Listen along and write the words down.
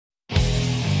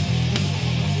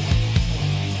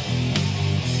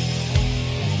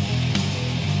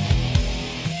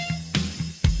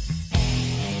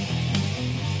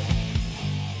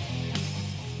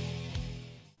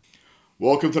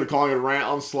Welcome to the Collingwood Rant.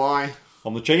 I'm Sly.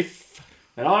 I'm the Chief.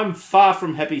 And I'm far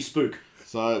from happy, Spook.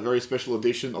 So, a very special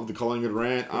edition of the Collingwood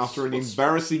Rant after an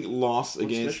embarrassing loss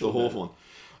against the Hawthorn.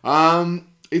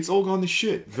 It's all gone to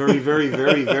shit very, very,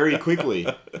 very, very quickly.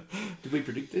 Did we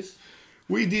predict this?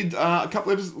 We did, a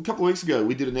couple of weeks ago,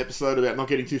 we did an episode about not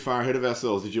getting too far ahead of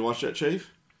ourselves. Did you watch that,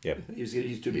 Chief? Yep. He's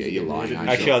too busy. Yeah, you're lying.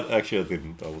 Actually, I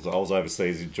didn't. I was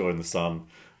overseas enjoying the sun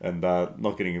and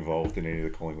not getting involved in any of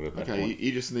the Collingwood at that Okay, point.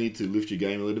 you just need to lift your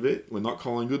game a little bit. We're not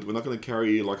Collingwood. We're not going to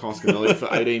carry you like Hawthorn Elliott for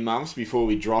 18 months before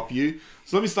we drop you.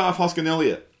 So let me start with Hawthorn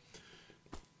Elliott.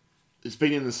 It's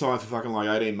been in the side for fucking like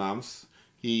 18 months.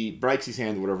 He breaks his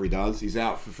hand or whatever he does. He's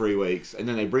out for 3 weeks. And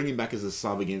then they bring him back as a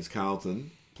sub against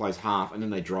Carlton. Plays half. And then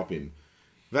they drop him.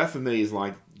 That for me is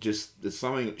like just there's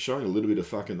something showing a little bit of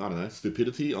fucking, I don't know,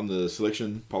 stupidity on the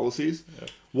selection policies. Yeah.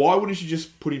 Why wouldn't you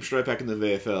just put him straight back in the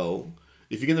VFL?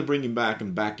 If you're going to bring him back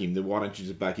and back him, then why don't you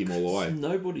just back him all the way?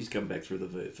 Nobody's come back through the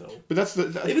VFL. But that's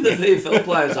even the VFL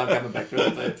players aren't coming back through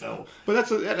the VFL. But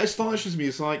that astonishes me.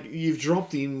 It's like you've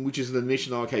dropped him, which is an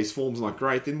admission. Okay, his form's not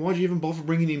great. Then why'd you even bother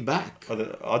bringing him back?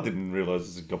 I didn't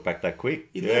realise it got back that quick.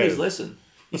 He learned his lesson.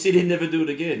 He said he'd never do it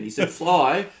again. He said,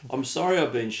 "Fly, I'm sorry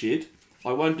I've been shit.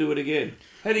 I won't do it again."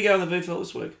 How'd he go in the VFL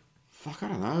this week? Fuck, I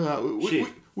don't know.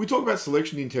 We talk about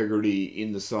selection integrity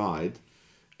in the side,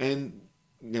 and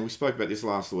now we spoke about this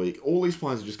last week. All these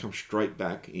players have just come straight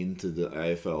back into the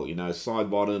AFL. You know,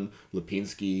 Sidebottom,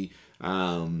 Lipinski,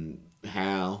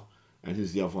 Howe, and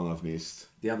who's the other one I've missed?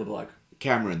 The other bloke.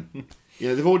 Cameron. You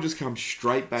know, they've all just come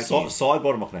straight back in.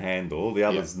 Sidebottom I can handle. The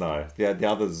others, no. The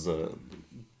others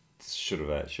should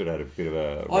have had a bit of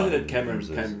a... I heard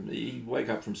Cameron he woke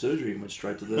up from surgery and went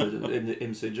straight to the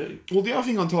MCG. Well, the other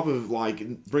thing on top of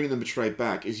like bringing them straight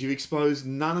back is you've exposed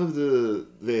none of the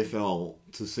VFL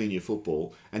to senior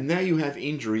football, and now you have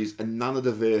injuries, and none of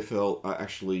the VFL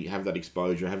actually have that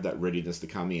exposure, have that readiness to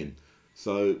come in.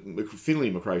 So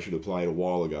Finley McRae should have played a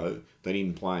while ago. They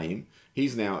didn't play him.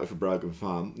 He's now out with a broken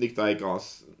thumb. Nick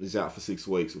Dacos is out for 6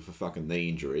 weeks with a fucking knee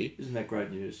injury. Isn't that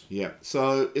great news? Yeah.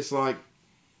 So it's like,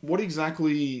 what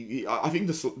exactly... I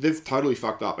think they've totally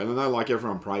fucked up. And I know like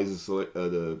everyone praises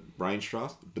the Brains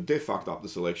Trust, but they've fucked up the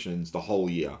selections the whole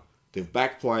year. They've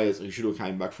backed players who should have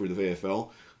came back through the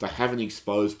VFL. They haven't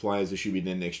exposed players who should be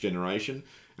their next generation.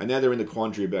 And now they're in the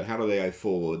quandary about how do they go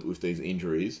forward with these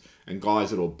injuries and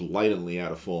guys that are blatantly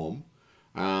out of form.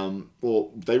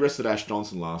 Well, they rested Ash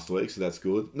Johnson last week, so that's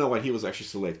good. No, wait, he was actually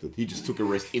selected. He just took a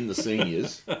rest in the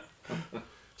seniors.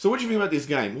 So what do you think about this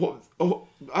game?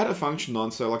 I had a function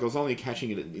on, so like I was only catching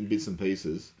it in bits and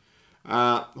pieces.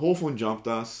 Hawthorn jumped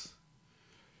us.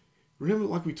 Remember,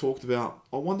 like we talked about,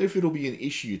 I wonder if it'll be an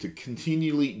issue to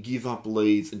continually give up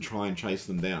leads and try and chase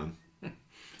them down.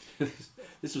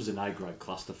 This was an A-grade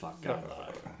clusterfuck going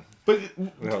But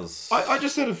I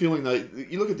just had a feeling, though,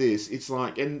 you look at this, it's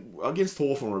like, and against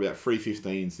Hawthorn we're about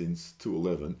 3-15 since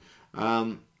 2-11.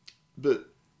 But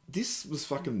this was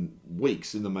fucking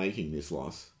weeks in the making, this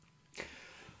loss.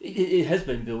 It has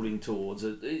been building towards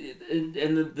it.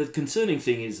 And the concerning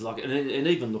thing is, like, and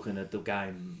even looking at the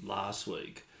game last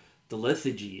week, the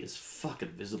lethargy is fucking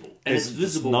visible. And it's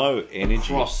visible no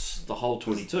energy across the whole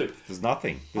 22. There's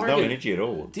nothing. There's no energy at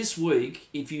all. This week,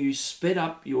 if you sped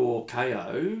up your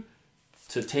KO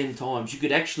to 10 times, you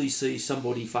could actually see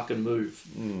somebody fucking move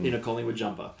in a Collingwood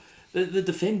jumper. The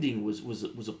defending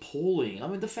was appalling. I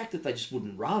mean, the fact that they just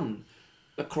wouldn't run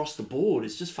across the board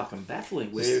is just fucking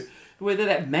baffling. Where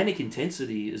that manic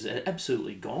intensity is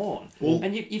absolutely gone. Well,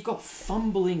 and you've got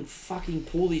fumbling, fucking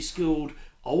poorly skilled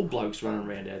old blokes running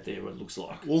around out there, it looks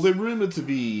like. Well, they're rumoured to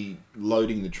be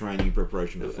loading the training in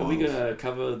preparation for finals. Are we going to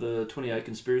cover the 28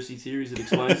 conspiracy theories that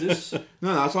explains this?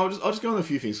 No, so I'll just go on a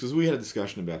few things, because we had a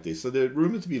discussion about this. So they're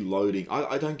rumoured to be loading...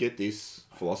 I don't get this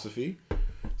philosophy.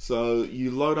 So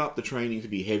you load up the training to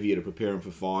be heavier to prepare them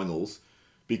for finals,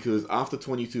 because after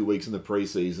 22 weeks in the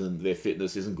pre-season, their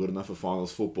fitness isn't good enough for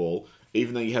finals football,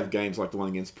 even though you have games like the one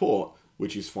against Port,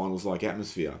 which is finals-like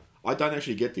atmosphere. I don't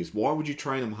actually get this. Why would you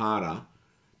train them harder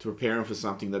to prepare them for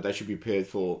something that they should be prepared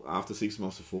for after 6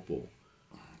 months of football?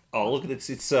 Oh, look,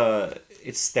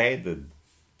 it's standard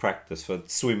practice for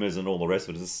swimmers and all the rest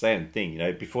of it. It's the same thing, you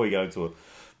know. Before you go into an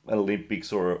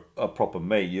Olympics or a proper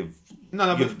meet,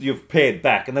 you've paired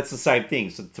back, and that's the same thing.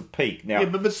 So to peak now, yeah,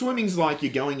 but swimming's like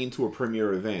you're going into a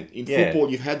premier event. In football,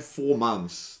 you've had 4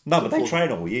 months. No, but they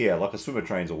train all year. Like a swimmer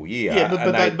trains all year. Yeah,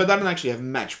 but they don't actually have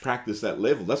match practice at that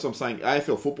level. That's what I'm saying.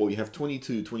 AFL football, you have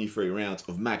 22, 23 rounds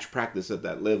of match practice at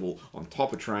that level, on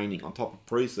top of training, on top of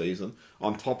pre-season,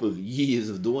 on top of years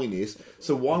of doing this.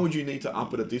 So why would you need to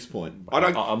up it at this point?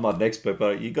 I'm not an expert,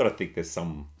 but you got to think there's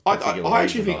some. I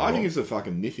actually think it's a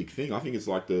fucking mythic thing. I think it's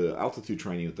like the altitude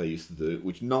training that they used to do,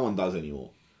 which no one does anymore.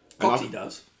 Coxie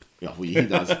does. Yeah, well, he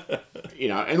does.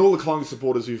 And all the Collingwood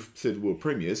supporters who've said we're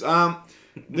premiers,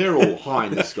 they're all high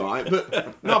in the sky.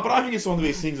 But I think it's one of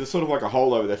these things that's sort of like a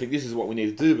holdover. They think this is what we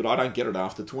need to do, but I don't get it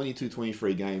after 22,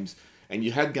 23 games. And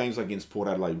you had games like against Port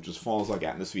Adelaide, which just feels like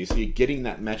atmosphere. So you're getting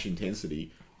that match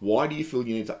intensity. Why do you feel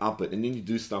you need to up it? And then you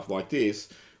do stuff like this,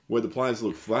 where the players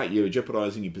look flat, you're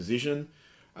jeopardising your position.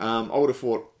 I would have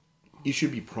thought you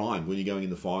should be primed when you're going in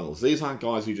the finals. These aren't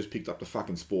guys who just picked up the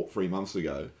fucking sport 3 months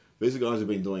ago. These are guys who've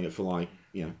been doing it for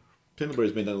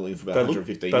Pendlebury's been doing it for about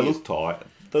 115 years. They look tight.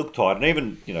 They look tight.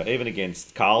 And even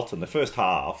against Carlton, the first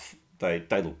half, they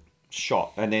look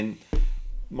shot. And then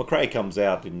McRae comes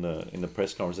out in the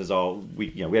press conference and says,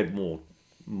 we had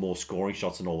more scoring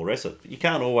shots and all the rest of it. But you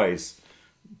can't always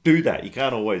do that. You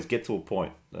can't always get to a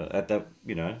point at that,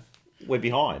 we're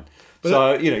behind.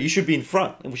 But you should be in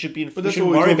front, and we should be in front. We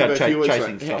shouldn't worry about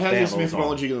chasing stuff down. How's this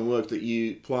methodology going to work that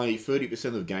you play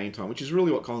 30% of game time, which is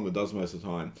really what Collingwood does most of the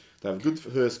time? They have a good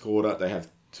first quarter, they have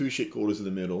 2 shit quarters in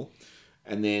the middle,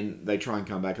 and then they try and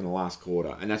come back in the last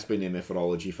quarter. And that's been their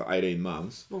methodology for 18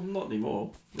 months. Well, not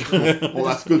anymore. Well,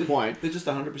 that's a good point. They're just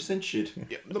 100% shit.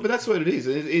 Yeah, but that's what it is.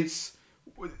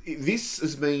 This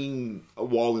has been a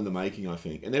while in the making, I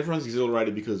think. And everyone's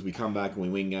exhilarated because we come back and we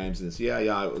win games and it's,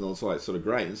 and it's like sort of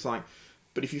great. And it's like,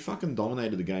 but if you fucking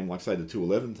dominated the game, like, say, the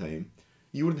 2-11 team,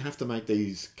 you wouldn't have to make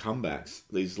these comebacks,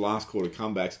 these last quarter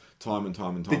comebacks, time and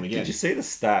time again. Did you see the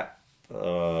stat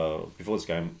before this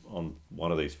game on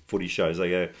one of these footy shows?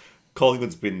 They go,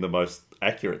 Collingwood's been the most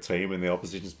accurate team and the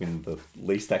opposition's been the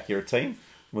least accurate team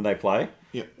when they play.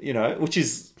 Yeah. Which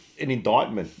is an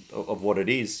indictment of what it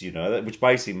is, which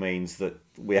basically means that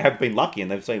we have been lucky, and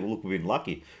they've said, well, look, we've been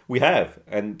lucky. We have,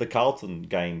 and the Carlton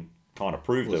game kind of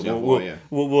proved it.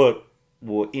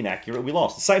 We're inaccurate. We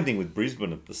lost. The same thing with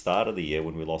Brisbane at the start of the year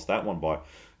when we lost that one by,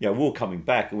 we were coming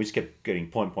back and we just kept getting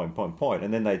point,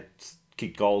 and then they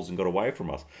kicked goals and got away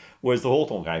from us. Whereas the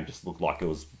Hawthorn game just looked like it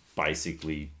was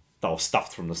basically, they were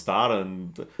stuffed from the start,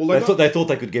 and they thought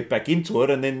they could get back into it,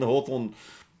 and then the Hawthorn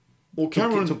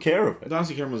took care of it.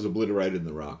 Darcy Cameron was obliterated in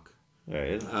the ruck.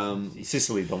 Yeah,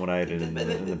 Sicily dominated in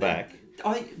the back.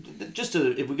 I think,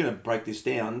 if we're going to break this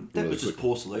down, that was just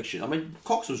poor selection. I mean,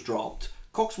 Cox was dropped.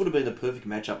 Cox would have been the perfect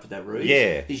matchup for that Reeves.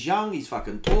 Yeah. He's young, he's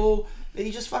fucking tall, and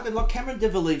he just fucking, Cameron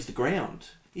never leaves the ground.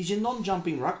 He's your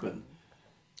non-jumping ruckman.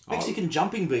 Mexican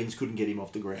jumping beans couldn't get him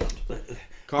off the ground.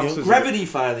 Gravity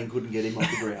failing couldn't get him off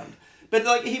the ground.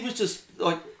 But, he was just,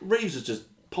 Reeves was just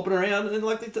popping around, and,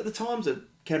 the times that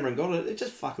Cameron got it, it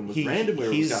just fucking was random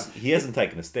where it was going. He hasn't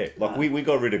taken a step. We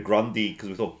got rid of Grundy because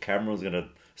we thought Cameron was going to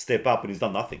step up, and he's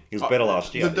done nothing. He was better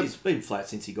last year. He's been flat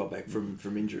since he got back from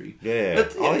injury. Yeah, I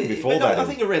think before that, I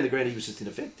think around the ground he was just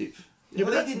ineffective. He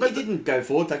didn't go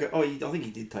forward. I think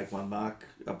he did take one mark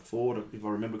up forward, if I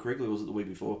remember correctly. Or was it the week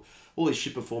before? All these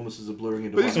shit performances are blurring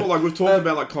into. But this is what we've talked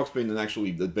about, Cox being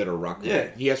actually the better ruckman. Yeah,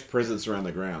 he has presence around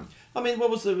the ground. I mean, what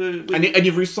was the... and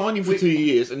you've re-signed him for 2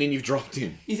 years, and then you've dropped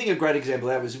him. You think a great example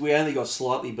of that was we only got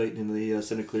slightly beaten in the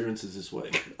centre clearances this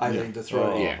week, 18 to 3.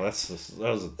 And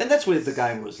that's where the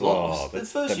game was lost. The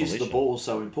first use of the ball was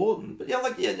so important. But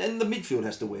and the midfield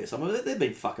has to wear some of it. They've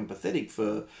been fucking pathetic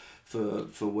for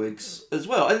weeks as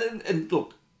well. And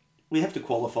look, we have to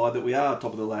qualify that we are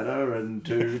top of the ladder and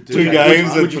two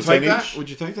games. Would you take that? Would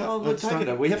you take that? Oh, we'll take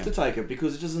it. We have to take it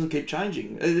because it just doesn't keep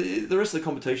changing. The rest of the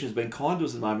competition has been kind to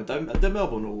us at the moment. The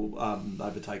Melbourne will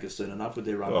overtake us soon enough with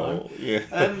their run home. Yeah.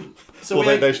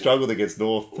 They struggled against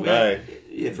North today.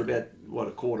 For about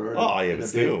a quarter. But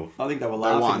still. I think they were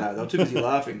laughing though. They were too busy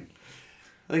laughing.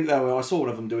 I think I saw one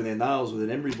of them doing their nails with an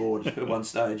emery board at one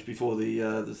stage before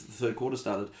the third quarter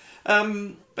started.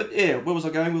 But where was I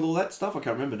going with all that stuff? I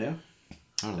can't remember now.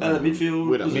 I don't know.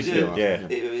 Midfield.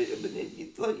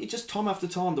 It's just time after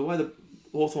time, the way the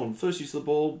Hawthorn first use of the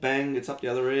ball, bang, it's up the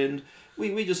other end.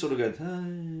 We just sort of go.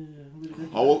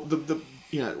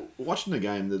 Watching the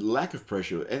game, the lack of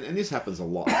pressure, and this happens a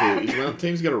lot too. Is when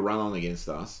teams get a run on against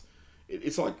us.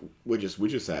 It's like we're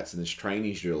just hats and it's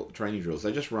training drills.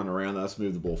 They just run around us,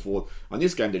 move the ball forward. On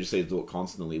this game, they just had to do it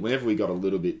constantly. Whenever we got a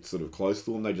little bit sort of close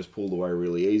to them, they just pulled away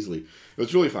really easily. It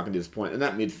was really fucking disappointing. And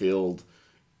that midfield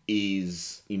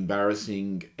is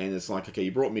embarrassing. And it's like, okay,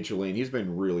 you brought Mitchell in. He's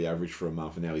been really average for a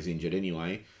month, and now he's injured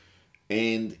anyway.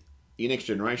 And your next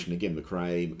generation, again,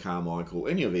 McRae, Carmichael,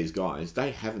 any of these guys,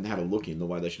 they haven't had a look in the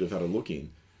way they should have had a look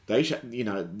in. They should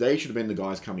have been the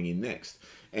guys coming in next.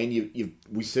 And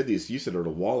we said this, you said it a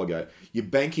while ago, you're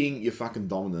banking your fucking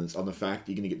dominance on the fact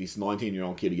you're going to get this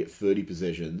 19-year-old kid to get 30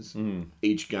 possessions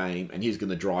each game, and he's going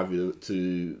to drive you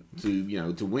to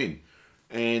win.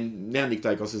 And now Nick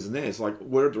Dacos isn't there. It's like,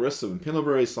 where are the rest of them?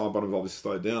 Pendlebury's side bottom have obviously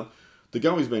slowed down. De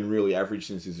Goey's been really average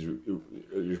since his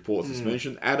report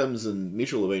suspension. Adams and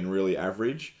Mitchell have been really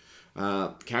average.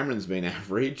 Cameron's been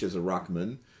average as a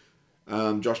ruckman.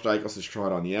 Josh Dacos has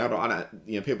tried on the outer. I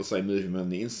don't, people say move him on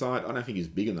the inside. I don't think he's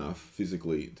big enough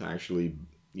physically to actually,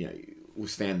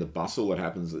 withstand the bustle that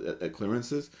happens at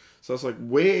clearances. So it's like,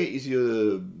 where are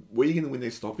you going to win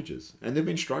these stoppages? And they've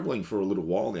been struggling for a little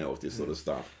while now with this sort of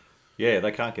stuff. Yeah,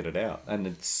 they can't get it out, and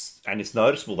it's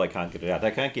noticeable they can't get it out. They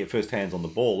can't get first hands on the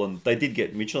ball, and they did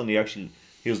get Mitchell, and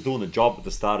he was doing the job at the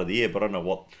start of the year, but I don't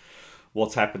know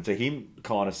what's happened to him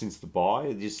kind of since the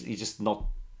bye. He's just not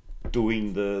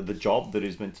doing the job that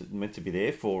he's meant to be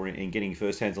there for in getting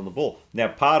first hands on the ball. Now,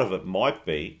 part of it might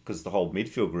be because the whole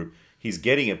midfield group, he's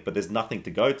getting it, but there's nothing to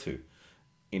go to.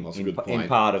 In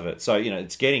part of it, so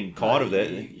it's getting kind of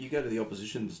there. You go to the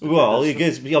opposition's. Well,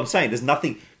 I'm saying there's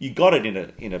nothing. You got it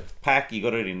in a pack. You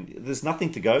got it in. There's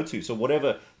nothing to go to. So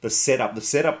whatever the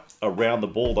setup around the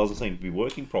ball doesn't seem to be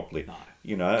working properly.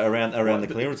 No. Around the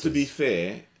clearances. To be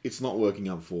fair, it's not working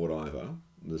up forward either.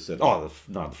 The setup.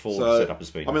 The forward setup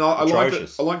has been. I like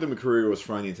that McCreary was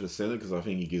thrown into the centre because I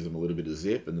think he gives him a little bit of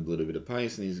zip and a little bit of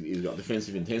pace, and he's got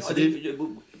defensive intensity.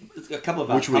 A couple of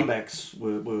our comebacks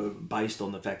were based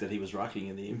on the fact that he was rucking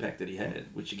and the impact that he had,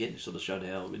 which again sort of showed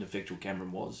how ineffectual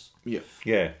Cameron was.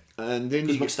 Yeah. And then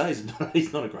because McStay's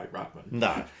he's not a great ruckman.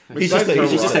 No, he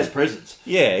just has presence.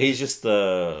 Yeah, he's just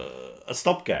a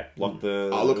stopgap. Like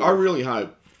I really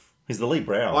hope. He's the Lee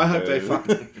Brown. I hope they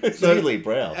fucking. So Lee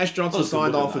Brown. Ash Johnson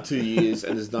signed on for 2 years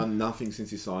and has done nothing since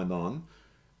he signed on.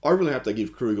 I really hope they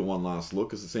give Kruger one last look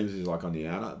because it seems he's like on the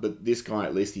outer. But this guy,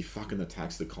 at least, he fucking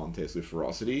attacks the contest with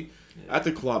ferocity. Yeah. At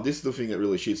the club, this is the thing that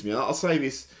really shits me. I'll say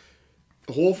this.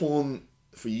 Hawthorn,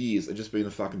 for years, have just been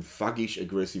a fucking thuggish,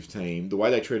 aggressive team. The way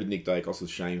they treated Nick Dacos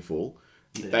was shameful.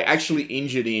 Yeah. They actually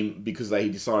injured him because they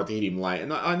decided to hit him late.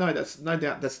 And I know that's no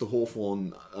doubt that's the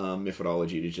Hawthorn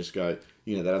methodology to just go,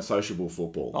 that unsociable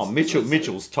football. Oh,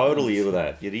 Mitchell's totally with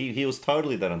that. He was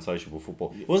totally that unsociable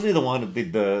football. Wasn't he the one who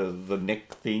did the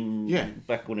neck thing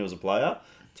back when he was a player?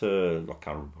 I can't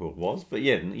remember who it was, but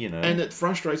And it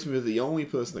frustrates me that the only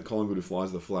person at Collingwood who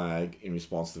flies the flag in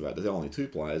response to that, there's only 2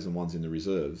 players and one's in the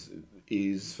reserves,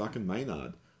 is fucking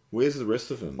Maynard. Where's the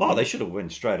rest of them? Oh, they should have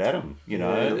went straight at him.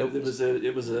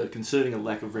 It was a concerning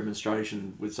lack of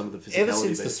remonstration with some of the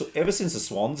physicality. Ever since the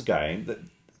Swans game, that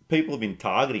people have been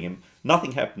targeting him.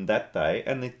 Nothing happened that day,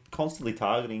 and they're constantly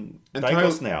targeting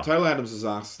Dacos now. Taylor Adams was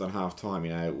asked at half time,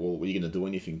 well, were you going to do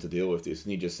anything to deal with this?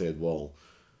 And he just said, well,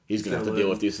 he's going to have to deal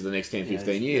with this for the next 10,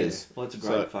 15 years. Well, that's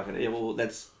a great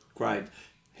that's great.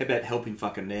 How about helping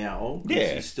fucking now?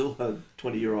 Because he's still a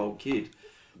 20-year-old kid.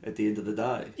 At the end of the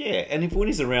day. Yeah, and when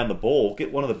he's around the ball,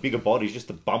 get one of the bigger bodies just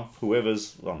to bump whoever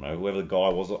the guy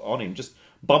was on him, just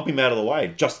bump him out of the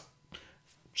way. Just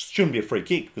shouldn't be a free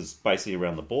kick because basically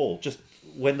around the ball. Just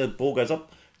when the ball goes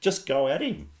up, just go at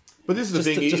him. But this is the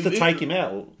thing. Just to take him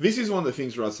out. This is one of the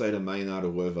things where I say to Maynard or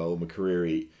whoever, or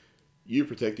McCreary, you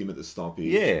protect him at the stoppage.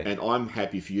 Yeah. And I'm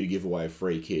happy for you to give away a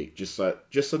free kick. Just so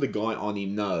the guy on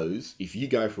him knows, if you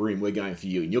go for him, we're going for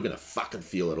you. And you're going to fucking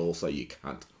feel it also, you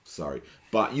cunt. Sorry.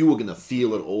 But you were going to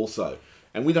feel it also.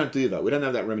 And we don't do that. We don't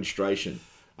have that remonstration.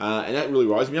 And that really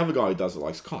worries me. The other guy who does it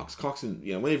likes Cox. Cox,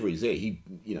 whenever he's there, he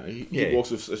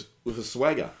walks with a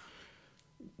swagger.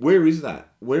 Where is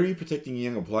that? Where are you protecting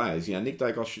younger players? Nick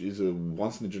Dacos is a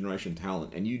once-in-a-generation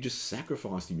talent, and you just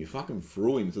sacrificed him. You fucking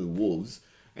threw him to the wolves,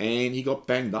 and he got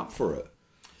banged up for it.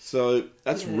 So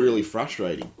that's really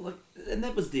frustrating. And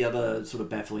that was the other sort of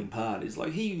baffling part, is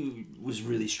he was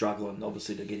really struggling,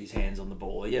 obviously, to get his hands on the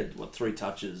ball. He had 3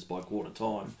 touches by quarter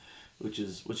time, which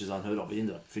is unheard of. He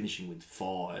ended up finishing with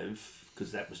 5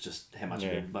 because that was just how much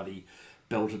everybody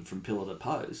belted from pillar to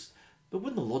post. But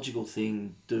wouldn't the logical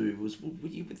thing was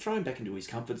you would throw him back into his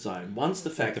comfort zone. Once the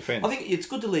fact, I think it's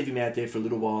good to leave him out there for a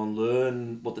little while and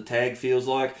learn what the tag feels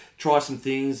like. Try some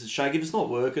things. Shake if it's not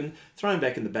working, throw him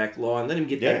back in the back line. Let him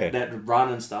get that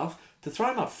run and stuff. To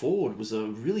throw him up forward was a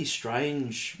really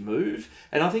strange move,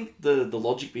 and I think the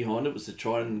logic behind it was to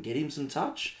try and get him some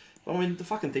touch. I mean, the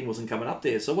fucking thing wasn't coming up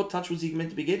there, so what touch was he meant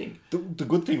to be getting? The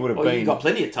good thing would have been... He got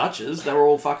plenty of touches. They were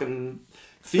all fucking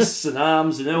fists and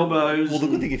arms and elbows. Well, the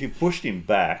good thing, if you pushed him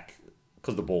back,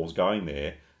 because the ball was going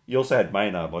there, you also had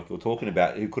Maynard, like you were talking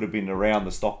about, who could have been around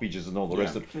the stoppages and all the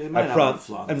rest of it up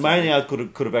front. And Maynard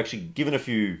could have actually given a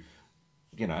few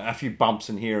bumps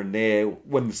in here and there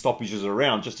when the stoppages are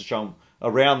around, just to show them,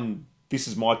 around, this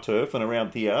is my turf, and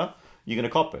around here, you're going to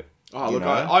cop it. Oh, look,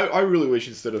 I really wish,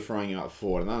 instead of throwing out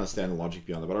forward, and I understand the logic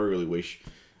behind it, but I really wish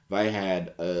they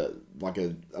had a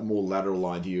more lateral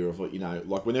idea of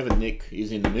what, whenever Nick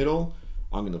is in the middle,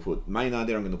 I'm going to put Maynard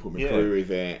there, I'm going to put McCreary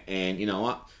there, and you know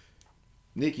what?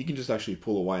 Nick, you can just actually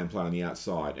pull away and play on the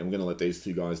outside, and we're going to let these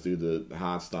two guys do the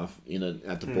hard stuff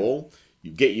at the ball. You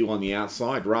get you on the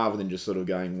outside rather than just sort of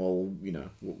going, well,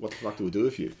 what the fuck do we do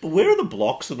with you? But where are the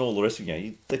blocks and all the rest of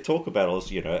it? They talk about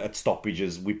us, at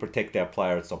stoppages, we protect our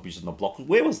player at stoppages and the block.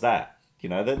 Where was that?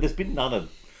 There's been none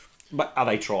of. But are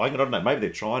they trying? I don't know. Maybe they're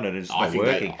trying it and it's not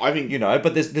working. I think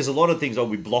but there's a lot of things.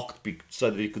 We blocked so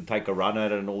that he could take a run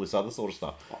at it and all this other sort of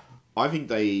stuff. I think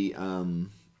McRae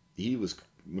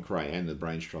and the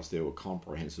Brains Trust there were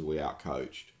comprehensively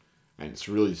outcoached. And it's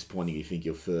really disappointing you think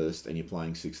you're first and you're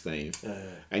playing 16th.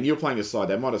 And you're playing a side,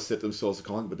 they might have set themselves a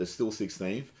Collingwood, but they're still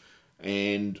 16th.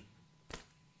 And,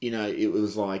 it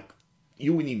was like,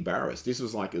 you were embarrassed. This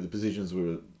was like the positions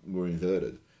were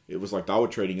inverted. It was like they were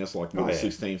treating us like we're the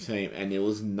 16th team. And there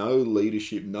was no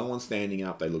leadership, no one standing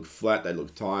up. They looked flat, they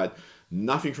looked tired.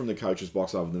 Nothing from the coach's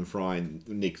box other than frying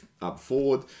Nick up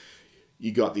forward.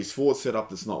 You got this forward setup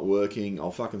that's not working. I'll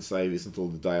fucking say this until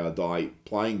the day I die.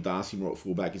 Playing Darcy Moore at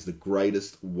fullback is the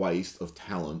greatest waste of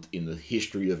talent in the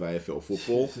history of AFL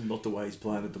football. Not the way he's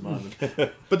playing at the moment.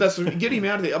 But get him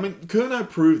out of there. I mean, Curnow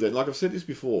proved it. Like I've said this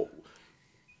before.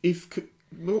 If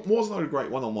Moore's not a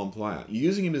great one-on-one player, you're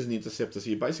using him as an interceptor, so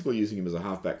you're basically using him as a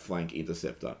halfback flank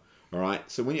interceptor. All right?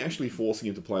 So when you're actually forcing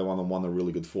him to play one-on-one, a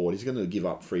really good forward, he's going to give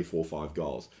up 3, 4, 5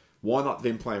 goals. Why not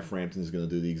then play a Frampton who's going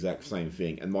to do the exact same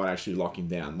thing and might actually lock him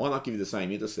down? Why not give you the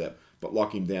same intercept, but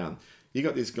lock him down? You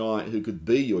got this guy who could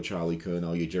be your Charlie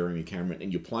Curnow, your Jeremy Cameron,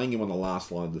 and you're playing him on the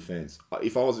last line of defence.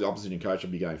 If I was the opposition coach,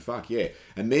 I'd be going, fuck yeah.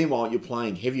 And meanwhile, you're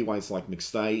playing heavyweights like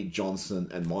McStay, Johnson,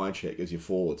 and Myercheck as your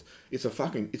forwards. It's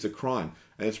a crime.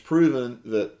 And it's proven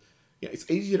that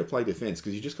it's easier to play defence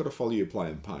because you just got to follow your play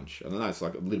and punch. And I know it's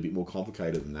like a little bit more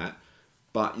complicated than that.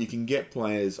 But you can get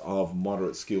players of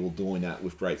moderate skill doing that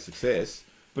with great success.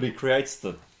 But he creates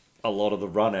a lot of the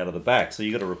run out of the back, so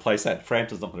you got to replace that.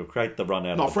 Frampton's not going to create the run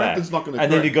out of the back. No, Frampton's not going to.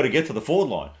 And then you got to get to the forward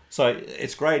line. So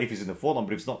it's great if he's in the forward line,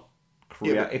 but if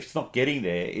it's not getting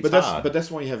there, it's hard. But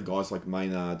that's why you have guys like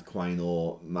Maynard,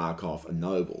 Quaynor, Markov, and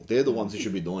Noble. They're the ones who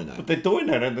should be doing that. But they're doing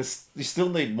that, and you still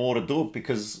need more to do it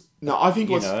because. No, I think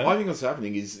what's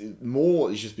happening is more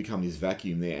has just become this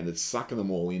vacuum there, and it's sucking them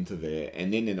all into there,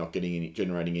 and then they're not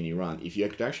generating any run. If you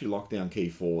could actually lock down key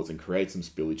forwards and create some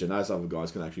spillage, and those other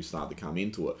guys can actually start to come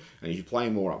into it, and if you play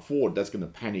more up forward, that's going to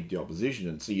panic the opposition,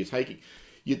 and so you're taking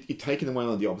away one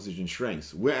of the opposition's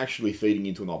strengths. We're actually feeding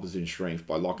into an opposition strength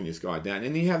by locking this guy down,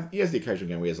 and he has the occasional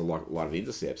game where he has a lot of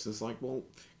intercepts. And it's like, well,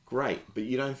 great, but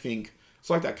you don't think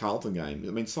it's like that Carlton game. I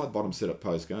mean, side bottom set up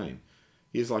post game.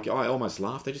 He was like, I almost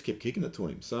laughed. They just kept kicking it to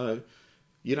him. So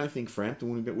you don't think Frampton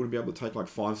wouldn't be able to take like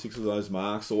 5, 6 of those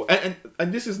marks?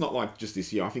 And this is not like just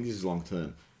this year. I think this is long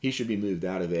term. He should be moved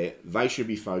out of there. They should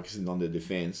be focusing on their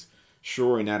defence,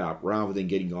 shoring that up rather than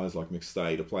getting guys like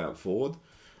McStay to play up forward.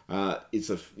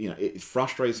 It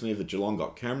frustrates me that Geelong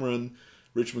got Cameron,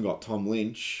 Richmond got Tom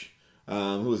Lynch. Who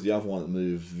was the other one that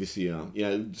moved this year?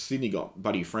 Sydney got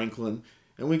Buddy Franklin,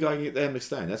 and we go and get Dan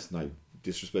McStay. And that's no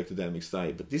disrespect to Dan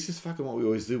McStay, but this is fucking what we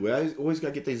always do. We always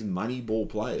go get these money ball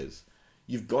players.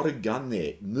 You've got a gun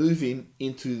there. Move him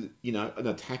into an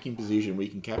attacking position where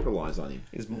you can capitalise on him.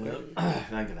 It ain't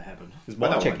going to happen. Is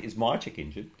Myercheck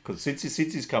injured? Because since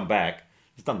he's come back,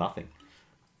 he's done nothing.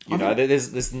 I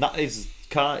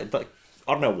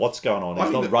don't know what's going on.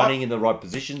 He's not running in the right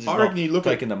positions. He's not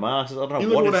taking the marks. I don't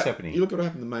know what is happening. You look at what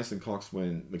happened to Mason Cox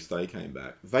when McStay came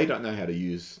back. They don't know how to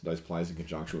use those players in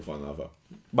conjunction with one another.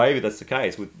 Maybe that's the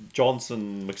case. With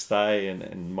Johnson, McStay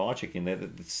and Myercheck in there,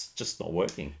 it's just not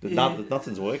working.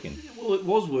 Nothing's working. Well, it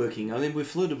was working. I mean, we've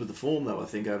flirted with the form, though, I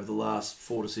think, over the last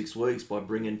 4 to 6 weeks by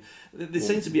bringing... There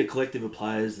seems to be a collective of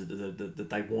players that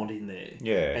they want in there.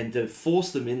 Yeah. And to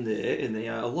force them in there, and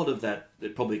a lot of that,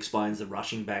 it probably explains the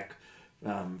rushing back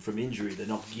from injury. They're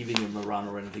not giving them a run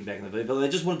or anything back in the V. But they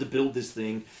just wanted to build this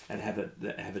thing and have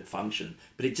it function.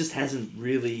 But it just hasn't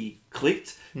really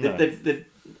clicked. No. They've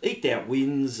eked out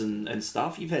wins and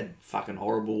stuff. You've had fucking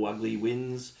horrible, ugly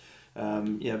wins.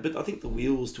 But I think the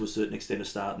wheels, to a certain extent, are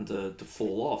starting to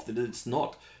fall off. That it's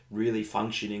not really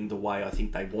functioning the way I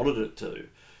think they wanted it to.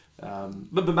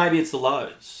 But maybe it's the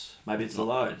lows.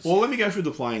 Well, let me go through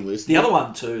the playing list. The other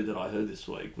one too that I heard this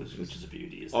week which is a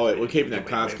beauty. We're keeping that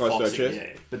cards close to our chest.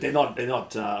 Yeah, but they're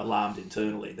not alarmed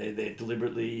internally. They're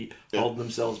deliberately holding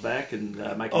themselves back and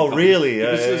making. Oh, really?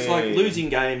 It's like losing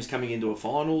games coming into a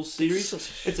finals series.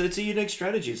 It's a unique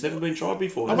strategy. It's never been tried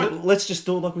before. Let's just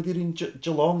do it like we did in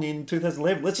Geelong in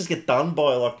 2011. Let's just get done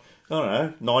by I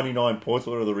don't know, 99 points,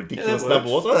 whatever the ridiculous number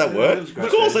was. Oh, that worked. Of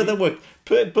course, that worked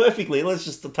perfectly. Let's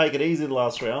just take it easy in the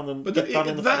last round and get done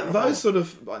in the final. Those sort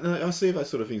of... I see those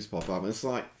sort of things pop up, and it's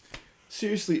like...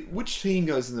 seriously, which team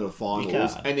goes into the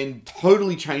finals and then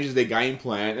totally changes their game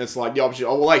plan? And it's like the opposite.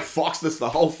 Oh, well, they foxed us the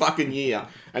whole fucking year,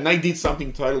 and they did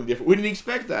something totally different. We didn't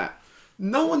expect that.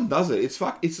 No one does it. It's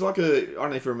like I don't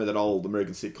know if you remember that old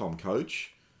American sitcom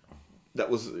Coach. That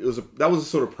was a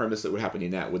sort of premise that would happen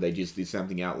in that, where they just did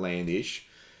something outlandish.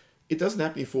 It doesn't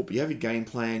happen in football. You have your game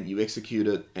plan, you execute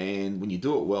it, and when you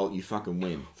do it well, you fucking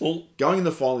win. Well, going in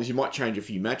the finals, you might change a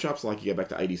few matchups, like you go back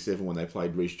to 87 when they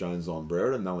played Reece Jones on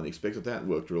Brereton. No one expected that. It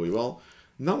worked really well.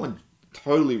 No one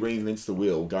totally reinvents the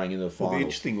wheel going into the finals. Well, the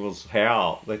interesting was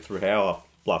how they threw Howe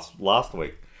last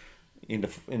week in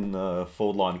the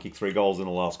forward line and kicked 3 goals in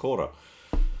the last quarter.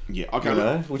 Yeah, okay.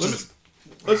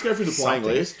 Let's go through the playing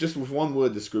list, just with one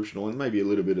word description and maybe a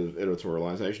little bit of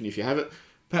editorialisation, if you have it.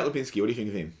 Pat Lipinski, what do you think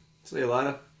of him? See you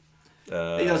later.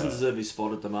 He doesn't deserve his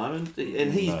spot at the moment,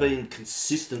 and he's been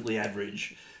consistently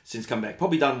average since come back.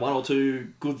 Probably done 1 or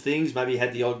 2 good things, maybe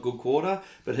had the odd good quarter,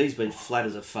 but he's been flat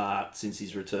as a fart since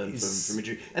his return from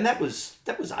injury, and that was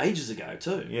ages ago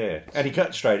too. Yeah, and he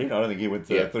cut straight in. I don't think he went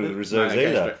through the reserves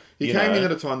either. He came in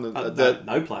at a time that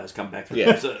no players come back from the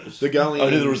reserves. The goalie,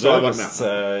 only the reserves,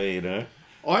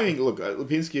 I think, look,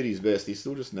 Lipinski at his best, he's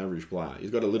still just an average player. He's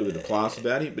got a little bit of class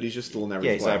about him, but he's just still an average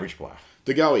player. Yeah, he's an average player.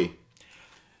 De Goey.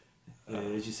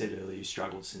 As you said earlier, he's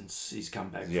struggled since he's come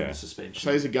back from the suspension.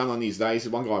 So he's a gun on these days.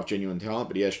 He's one guy with genuine talent,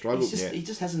 but he has struggled. He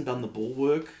just hasn't done the ball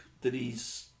work that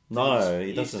he's... No,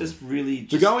 he doesn't. He's just really...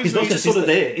 He's not just sort of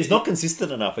there. He's not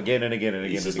consistent enough again and again and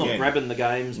again. He's just not grabbing the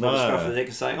games by the scruff of the neck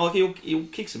and saying, he'll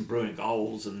kick some brilliant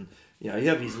goals and... You know, he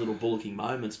have his little bullocking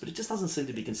moments, but it just doesn't seem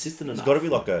to be consistent enough. It's got to be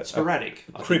like a sporadic.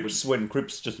 Cripps, when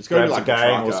Cripps just grabs a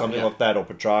game or something like that, or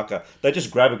Petrarca. They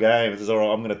just grab a game and says, all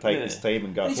right, I'm going to take this team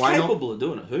and go. And he's capable of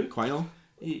doing it. Who? Quaynor?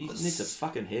 He needs a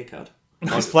fucking haircut.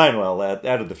 He's playing well. Out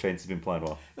of defence, he's been playing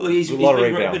well. He's been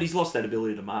great, but he's lost that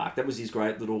ability to mark. That was his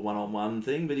great little one-on-one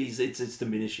thing, but it's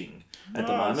diminishing at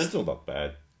the moment. It's still not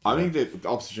bad. I think that the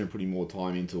opposition are putting more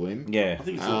time into him. Yeah.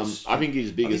 I think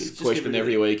his biggest question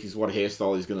every week is what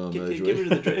hairstyle he's going to emerge with. Get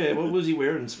rid of the dread. What was he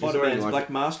wearing? Spider-Man's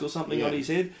black mask or something on his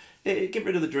head? Yeah, get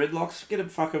rid of the dreadlocks. Get a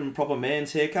fucking proper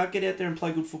man's haircut. Get out there and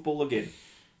play good football again.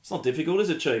 It's not difficult, is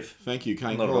it, Chief? Thank you,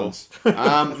 Kane Collins.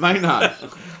 Maynard.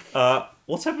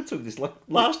 What's happened to this? Like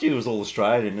last year was all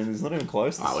Australian, and he's not even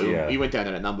close this year. He went down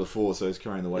at number 4, so he's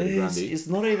carrying the weight of Grundy. It's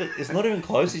not even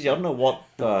close this year. I don't know what.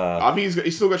 I think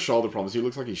he's still got shoulder problems. He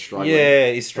looks like he's struggling.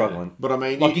 Yeah, he's struggling. Yeah. But I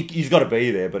mean, he's got to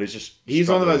be there, but it's just. He's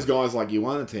one of those guys like you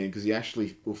want a team because he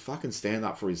actually will fucking stand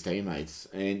up for his teammates,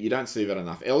 and you don't see that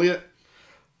enough. Elliot,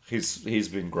 he's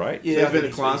been great. Yeah,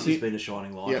 he's been a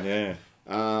shining light. Yeah.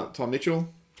 Tom Mitchell.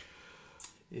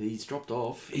 He's dropped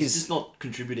off. He's just not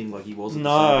contributing like he was. No,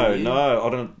 I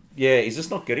don't. Yeah, he's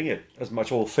just not getting it as much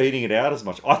or feeding it out as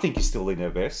much. I think he's still in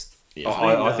their best. Yeah,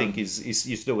 I think he's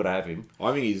you still got to have him.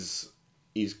 I think he's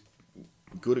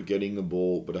good at getting the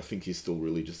ball, but I think he's still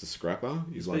really just a scrapper.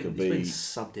 He's been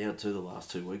subbed out too the last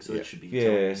 2 weeks, so that should be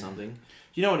telling me something. Do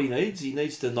you know what he needs? He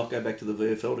needs to not go back to the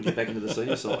VFL to get back into the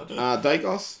senior side.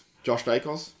 Josh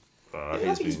Dacos.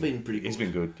 He's been pretty good. He's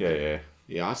been good. Yeah.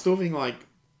 Yeah, I still think like.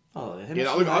 I've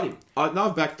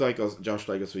backed Josh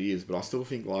Dacos for years, but I still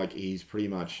think like he's pretty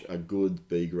much a good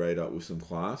B grader with some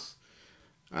class.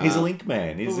 He's a link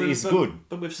man. He's good.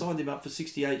 But we've signed him up for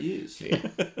 68 years.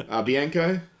 Yeah.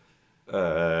 Bianco.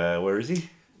 Where is he?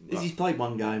 He's played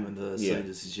 1 game in the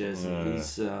seniors this year. I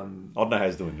don't know how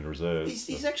he's doing in the reserves.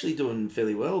 He's actually doing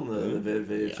fairly well in the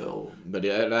VFL. Yeah. But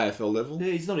at AFL level?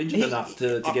 Yeah, he's not injured enough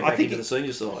to get back into the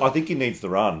senior side. I think he needs the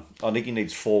run. I think he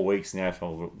needs 4 weeks in the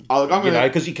AFL.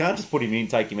 Because you can't just put him in,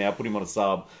 take him out, put him on a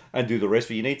sub, and do the rest.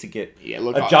 But you need to get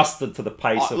adjusted to the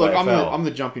pace of AFL. I'm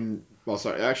the jumping... Well,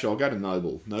 sorry. Actually, I'll go to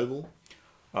Noble. Noble?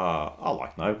 I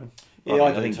like Noble. Yeah,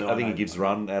 I think he gives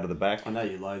run out of the back. I know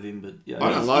you loathe him, but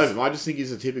I don't loathe him. I just think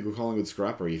he's a typical Collingwood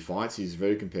scrapper. He fights. He's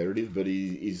very competitive, but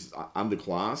he's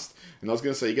underclassed. And I was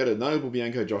going to say, you go to Noble,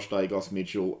 Bianco, Josh Dacos,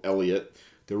 Mitchell, Elliott.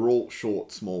 They're all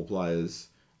short, small players.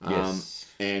 Yes.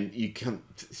 And you can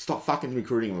stop fucking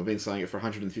recruiting them. I've been saying it for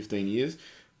 115 years.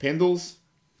 Pendles.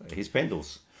 He's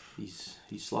Pendles. He's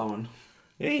slowing.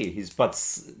 Yeah, but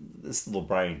this little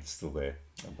brain's still there.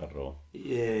 Not bad at all.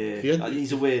 Yeah,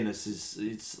 his awareness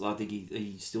is. I think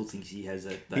he still thinks he has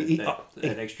that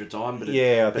extra time. But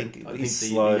I think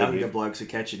the younger blokes are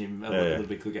catching him a little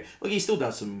bit quicker. Look, he still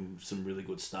does some really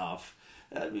good stuff.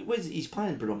 He's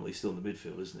playing predominantly still in the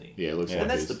midfield, isn't he? Yeah, it looks like and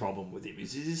that's the problem with him.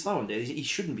 He's slowing down. He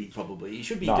shouldn't be probably. He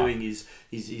should be doing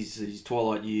his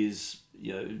twilight years.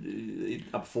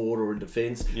 Up forward or in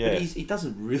defence. Yeah. But he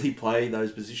doesn't really play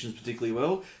those positions particularly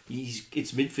well.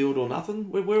 It's midfield or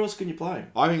nothing. Where else can you play him?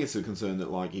 I think it's a concern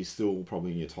that like he's still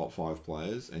probably in your top 5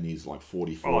 players and he's like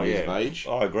 44 years of age.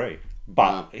 I agree.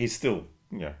 But he's still,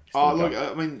 look,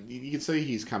 I mean, you can see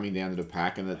he's coming down to the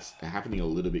pack, and it's happening a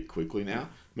little bit quickly now.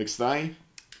 McStay,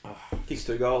 kicks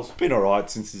 2 goals. Been all right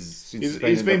since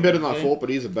he's been better than I thought, but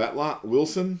he's a battler.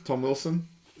 Tom Wilson.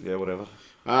 Yeah, whatever.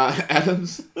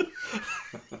 Adams.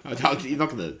 You're not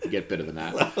going to get better than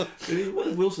that.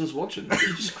 Wilson's watching.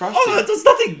 He just crushed him. There's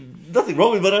nothing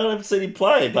wrong with it, but I haven't seen him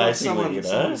play, basically.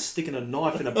 Someone's sticking a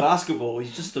knife in a basketball.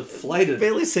 He's just deflated.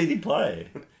 Barely seen him play.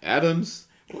 Adams.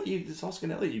 Well, it's Oscar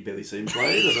Nelly. You barely see him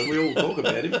play either, but we all talk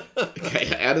about him.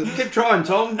 Okay, Adams. Keep trying,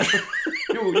 Tom.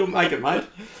 You'll make it, mate.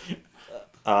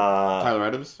 Taylor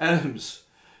Adams. Adams.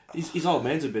 His old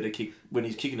man's a better kick when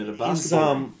he's kicking at a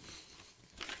basketball.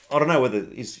 I don't know whether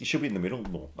he should be in the middle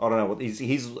more. I don't know what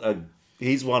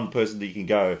he's one person that you can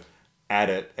go at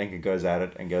it and goes at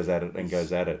it and goes at it and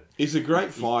goes at it. He's a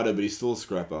great fighter, but he's still a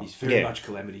scrapper. He's very much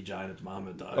Calamity Jane at the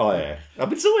moment, though. Oh yeah,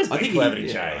 it's always been Calamity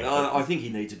Jane. I think he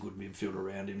needs a good midfield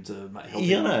around him to help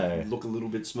him look a little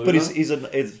bit smoother. But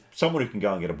he's someone who can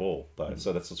go and get a ball, though.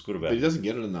 So that's what's good about But him. he doesn't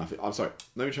get it enough. I'm sorry.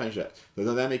 Let me change that. The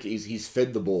dynamic is he's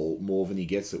fed the ball more than he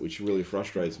gets it, which really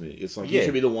frustrates me. It's like he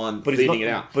should be the one feeding it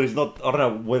out. But he's not. I don't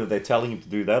know whether they're telling him to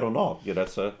do that or not.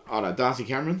 So I don't know. Darcy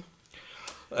Cameron.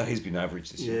 He's been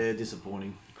average this year. Yeah,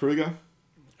 disappointing. Kruger.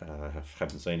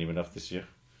 Haven't seen him enough this year.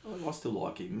 I still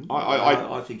like him.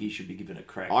 I think he should be given a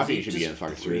crack. I think he should be getting a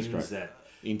fucking serious crack. That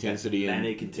intensity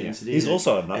manic intensity. He's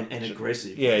also and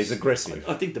aggressive. Yeah, he's aggressive.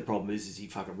 I think the problem is he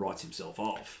fucking writes himself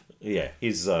off. Yeah,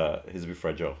 he's a bit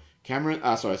fragile. Cameron.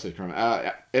 Sorry, I said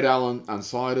Cameron. Ed Allen,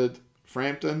 unsighted.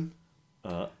 Frampton.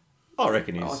 I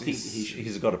reckon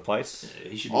he's got a place. Yeah,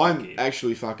 he should. I'm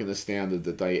actually fucking astounded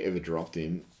that they ever dropped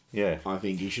him. Yeah. I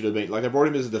think he should have been... Like, they brought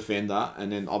him as a defender, and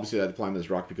then obviously they had to play him as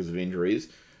ruck because of injuries.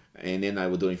 And then they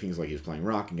were doing things like he was playing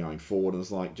ruck and going forward, and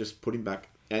it's like, just put him back.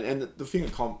 And the thing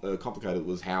that complicated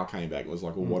was how came back. It was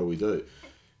like, well, what do we do?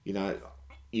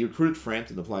 You recruited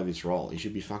Frampton to play this role. He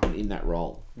should be fucking in that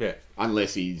role. Yeah.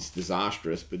 Unless he's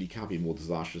disastrous, but he can't be more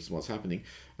disastrous than what's happening.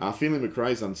 Finley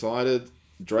McRae's unsighted.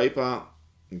 Draper.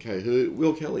 Okay, who?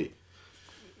 Will Kelly.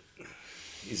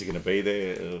 Is he going to be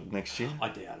there next year? I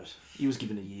doubt it. He was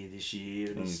given a year this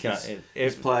year. And he's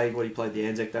played the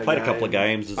Anzac Day played game. a couple of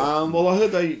games. Well, I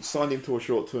heard they signed him to a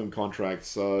short-term contract,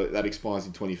 so that expires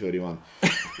in 2031.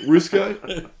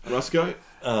 Rusco?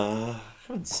 I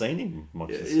haven't seen him much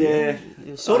this year.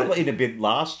 Yeah. Sort of in a bit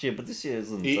last year, but this year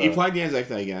isn't. He played the Anzac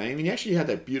Day game, and he actually had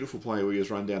that beautiful play where he was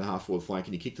running down half-forward flank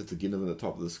and he kicked it to Ginnivan at the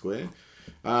top of the square.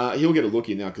 He'll get a look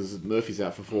in now because Murphy's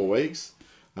out for 4 weeks.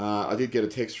 I did get a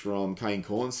text from Kane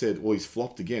Corn said, well, he's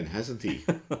flopped again, hasn't he?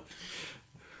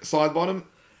 Side bottom?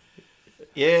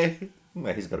 Yeah.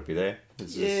 Well, he's got to be there.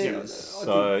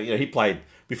 He played,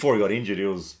 before he got injured, he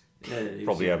was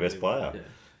probably our best player.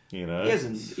 Yeah.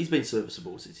 He's been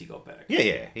serviceable since he got back.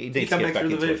 Yeah. Did he come back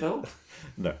through the VFL?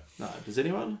 No. Does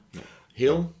anyone? No.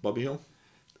 Hill? Bobby Hill?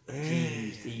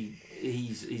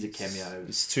 Jeez, he's a cameo.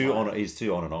 He's too on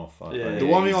and off. The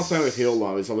one thing I'll say with Hill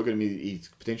though is I look at him. He's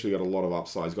potentially got a lot of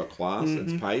upside. He's got class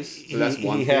and pace. So that's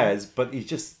one thing. He has, but he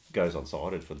just goes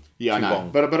unsided for I know.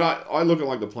 long. But I look at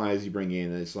like the players you bring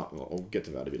in, and it's like I'll get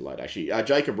to that a bit later. Actually,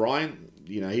 Jake O'Brien.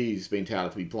 He's been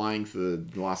touted to be playing for the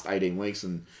last 18 weeks,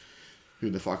 and who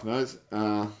the fuck knows?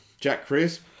 Jack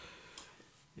Crisp.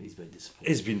 He's been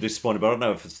disappointed, but I don't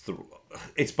know if it's I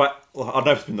don't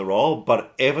know if it's been the role,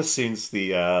 but ever since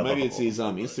the maybe it's his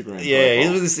Instagram. Yeah,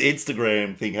 profile. This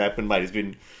Instagram thing happened, mate. He's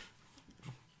been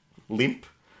limp.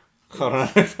 I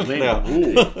don't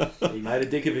know. He made a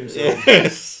dick of himself.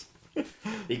 Yes.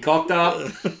 He cocked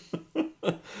up.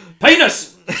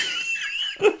 Penis.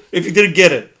 If you didn't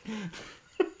get it.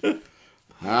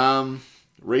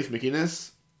 Reef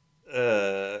McInnes.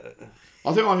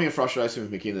 I think I'm having a frustration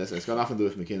with McInnes, and it's got nothing to do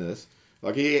with McInnes.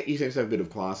 Like, he seems to have a bit of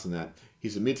class in that.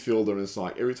 He's a midfielder, and it's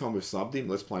like, every time we've subbed him,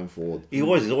 let's play him forward. He's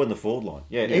always in the forward line.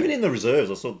 Yeah, even in the reserves,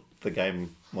 I saw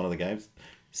one of the games,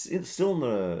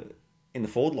 still in the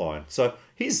forward line. So,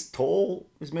 he's tall,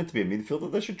 he's meant to be a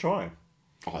midfielder, they should try him.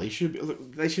 Oh, they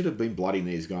should have been blooding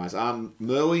these guys.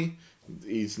 Murley,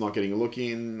 he's not getting a look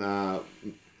in.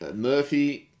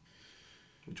 Murphy.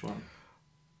 Which one?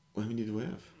 How many do we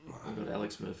have? We've got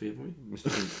Alex Murphy, haven't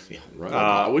we? Yeah,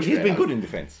 right. He's been good in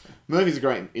defence. Murphy's a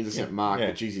great intercept mark,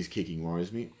 but geez, his kicking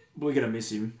worries me. We're going to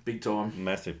miss him big time.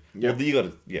 Massive. Yep. Well, you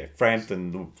got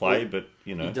Frampton will play, but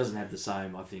he doesn't have the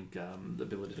same, I think, the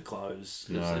ability to close.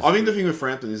 No. I think the thing with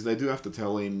Frampton is they do have to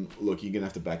tell him, look, you're going to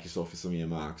have to back yourself for some of your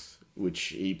marks, which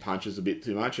he punches a bit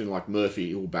too much, and like Murphy,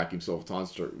 he'll back himself at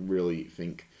times to really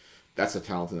think that's a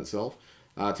talent in itself.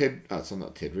 Not Ted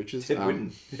Richards. Ted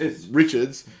Whitten.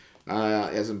 Richards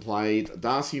hasn't played.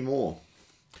 Darcy Moore.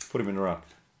 Put him in the ruck.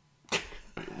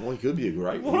 Well, he could be a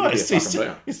great. Well, he's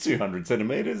 200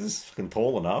 centimetres. He's fucking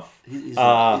tall enough. His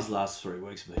last 3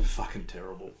 weeks have been fucking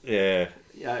terrible. Yeah.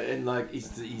 Yeah, and like he's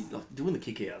like doing the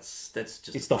kickouts. That's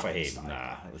just it's not for him.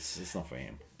 Nah, it's not for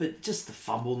him. But just the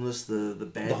fumbleness, the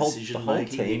bad decision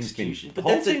making, the execution. The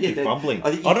whole team's been fumbling.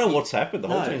 I don't know what's happened. The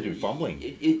whole team's been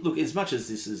fumbling. Look, as much as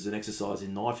this is an exercise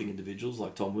in knifing individuals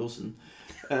like Tom Wilson,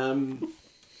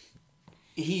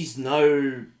 he's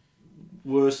no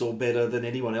worse or better than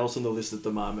anyone else on the list at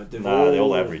the moment. They're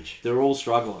all average. They're all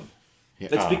struggling. Yeah.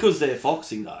 It's because they're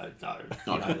foxing, though. No,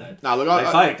 you know that. No, look,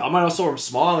 they faked. I mean, I saw him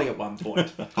smiling at one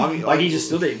point. He just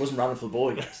stood there. He wasn't running for the ball.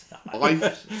 He goes, no. I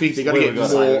think they've got to get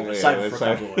more. Save for a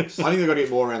couple of weeks. I think they've got to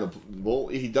get more around the ball.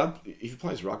 If he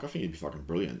plays ruck, I think he'd be fucking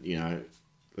brilliant. You know,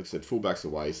 like I said, fullback's a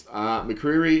waste.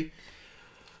 McCreery's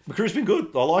been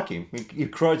good. I like him. He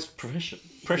creates pressure.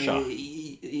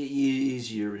 He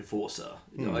is your enforcer.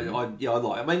 I like.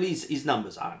 I mean, his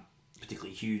numbers aren't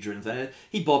particularly huge or anything.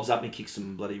 He bobs up and he kicks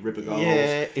some bloody ripper goals.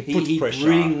 Yeah, he pressure.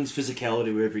 Brings physicality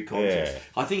to every contest.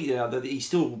 Yeah. I think that he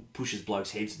still pushes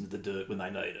blokes' heads into the dirt when they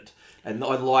need it. And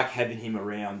I like having him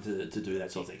around to do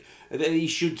that sort of thing. He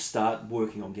should start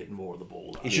working on getting more of the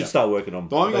ball. Though. He should start working on.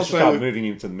 They should start moving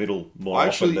him to the middle more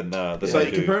often than so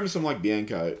you compare him to someone like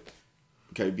Bianco.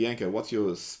 Okay, Bianco, what's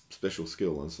your special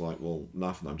skill? And it's like, well,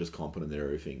 nothing. I'm just competent at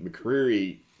everything.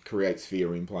 McCreery creates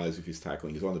fear in players with his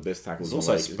tackling. He's one of the best tacklers. He's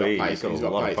also speed. He's got a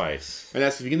lot of pace. And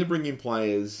that's if you're going to bring in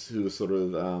players who are sort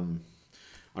of, I don't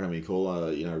know what you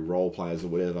call, role players or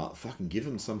whatever. Fucking give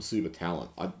them some super talent.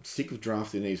 I'm sick of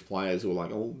drafting these players who are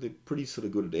like, oh, they're pretty sort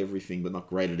of good at everything, but not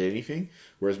great at anything.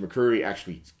 Whereas McCreery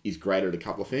actually is great at a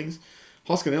couple of things.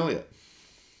 Hoskin Elliott.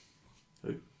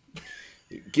 Who?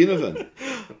 Ginnivan.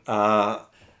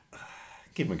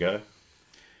 Give him a go.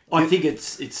 I think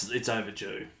it's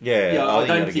overdue. Yeah, I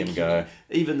don't think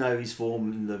even though his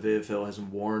form in the VFL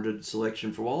hasn't warranted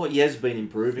selection for a while, he has been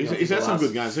improving. He's had some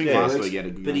good games. Last week he had a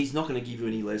good but he's not going to give you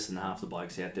any less than half the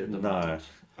blokes out there.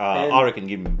 I reckon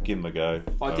give him a go.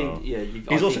 I think,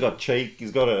 he's also got cheek.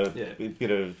 He's got a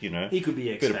bit of, he could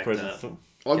be X factor.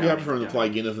 I'd be happy for him to play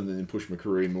Ginnivan and then push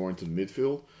McCreery more into the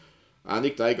midfield.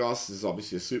 Nick Dagos is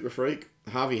obviously a super freak.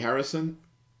 Harvey Harrison.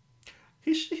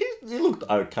 He looked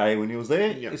okay when he was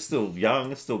there. Yep. He's still young.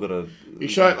 He's still got a. He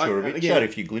showed a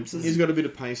few glimpses. He's got a bit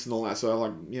of pace and all that. So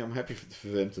I'm happy for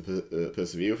them to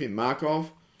persevere with him. Markov.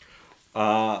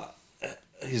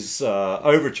 He's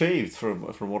overachieved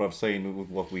from what I've seen with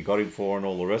what we got him for and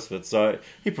all the rest of it. So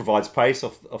he provides pace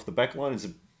off the back line.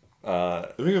 The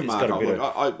thing with Markov,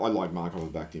 I like Markov as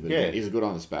back team, but he's a good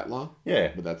honest battler.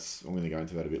 Yeah, but I'm going to go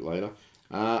into that a bit later.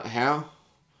 How?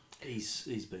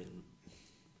 He's been.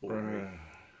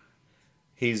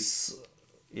 He's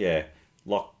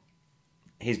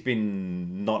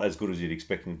been not as good as you'd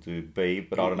expect him to be,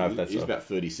 but I don't know if that's. He's about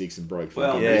 36 and broke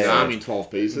his arm in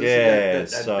 12 pieces.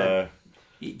 Yeah,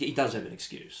 he does have an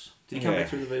excuse. Did he come back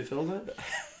through the VFL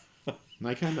though? No,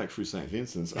 he came back through St.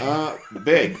 Vincent's.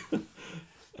 Beg.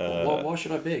 Why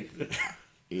should I beg?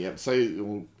 Yeah, so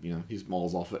he's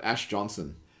miles off it. Ash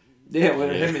Johnson. Yeah,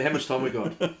 how much time we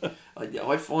got?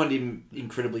 I find him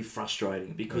incredibly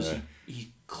frustrating because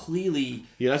he clearly.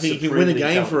 You don't think he can win a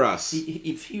game for us?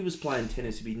 If he was playing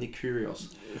tennis, he'd be Nick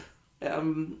Kyrgios.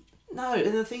 No,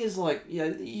 and the thing is,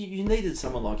 you needed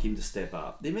someone like him to step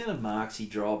up. The amount of marks he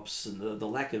drops and the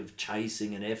lack of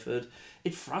chasing and effort,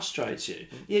 it frustrates you.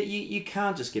 Yeah, you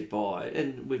can't just get by.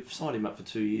 And we've signed him up for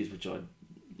 2 years, which was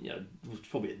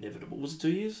probably inevitable. Was it 2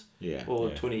 years? Yeah. Or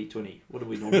 2020? What do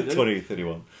we normally do?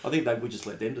 2031. I think we just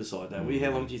let them decide that.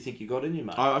 How long do you think you got in you,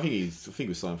 mate? I think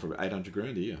we signed for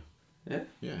 $800,000 a year. Yeah?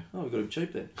 Yeah. Oh, we got him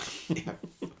cheap then.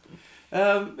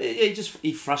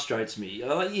 He frustrates me.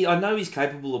 I know he's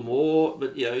capable of more,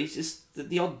 but he's just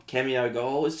the odd cameo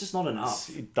goal. It's just not enough.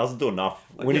 He doesn't do enough.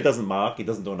 When he doesn't mark, he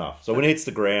doesn't do enough. So when he hits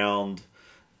the ground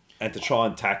and to try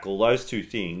and tackle those two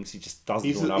things, he just doesn't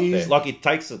do enough there. Like it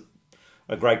takes a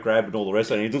great grab and all the rest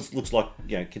of it. And he just looks like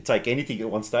can take anything at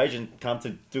one stage and can't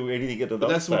do anything at another.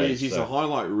 That's stage, what he is. He's a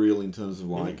highlight reel in terms of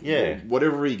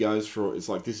whatever he goes for. It's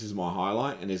like this is my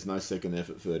highlight, and there's no second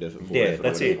effort, third effort, fourth effort.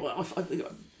 That's it.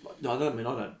 I don't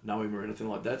know him or anything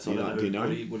like that, so I don't know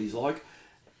what he's like.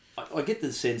 I get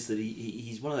the sense that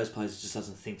he's one of those players that just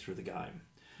doesn't think through the game.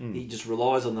 He just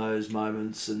relies on those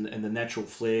moments, and the natural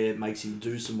flair makes him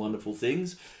do some wonderful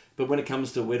things. But when it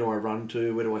comes to where do I run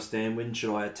to, where do I stand, when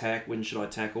should I attack, when should I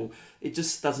tackle, it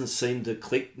just doesn't seem to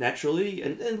click naturally.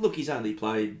 And look, he's only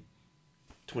played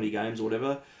 20 games or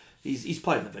whatever. He's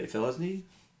played in the VFL, hasn't he?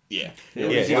 Yeah. Yeah,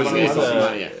 he it was,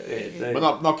 was-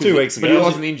 But not 2 weeks But ago. he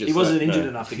wasn't injured. He wasn't so. injured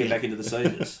enough to get back into the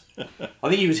seniors. I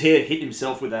think he was here, hit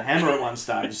himself with a hammer at one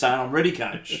stage, saying, "I'm ready,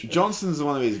 coach." Johnson's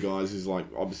one of these guys who's like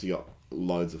obviously got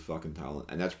loads of fucking talent,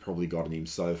 and that's probably gotten him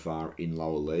so far in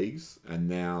lower leagues. And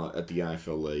now at the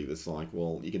AFL league, it's like,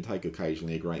 well, you can take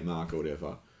occasionally a great mark or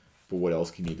whatever, but what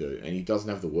else can you do? And he doesn't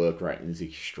have the work rate, and it's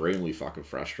extremely fucking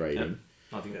frustrating. Yep.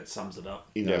 I think that sums it up.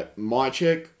 You know,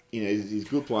 Mychek, you know, he's a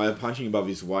good player, punching above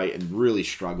his weight, and really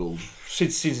struggled.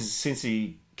 Since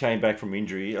he came back from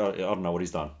injury, I don't know what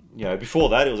he's done. You know, before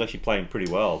that, he was actually playing pretty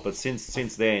well, but since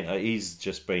then, he's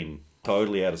just been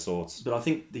totally out of sorts. But I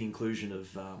think the inclusion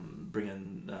of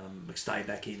bringing McStay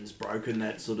back in's broken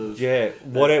that sort of... Yeah,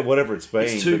 whatever it's been.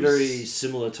 It's two very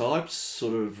similar types,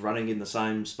 sort of running in the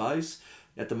same space.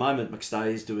 At the moment,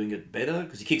 McStay's doing it better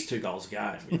because he kicks 2 goals a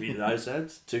game. If you know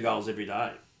that, 2 goals every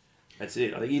day. That's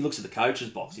it. I think he looks at the coach's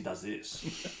box. He does this.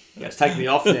 He goes, take me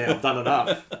off now. I've done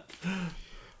enough.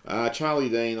 Charlie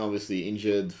Dean, obviously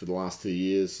injured for the last 2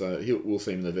 years, so we'll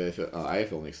see him in the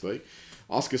AFL next week.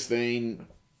 Oscar Steen...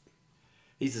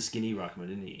 He's the skinny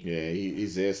ruckman, isn't he? Yeah,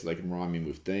 he's there so they can rhyme him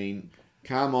with Dean.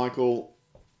 Carmichael...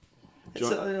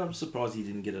 I'm surprised he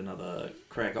didn't get another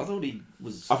crack. I thought he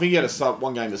was... I think he had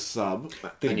one game as sub,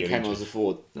 and he came on as a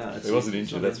forward. No, He wasn't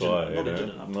injured, that's why. Not injured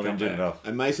enough. Not injured enough.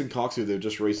 And Mason Cox, who they've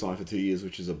just re-signed for 2 years,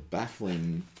 which is a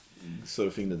baffling sort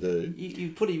of thing to do. You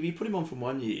put him on from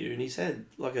 1 year, and he's had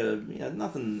like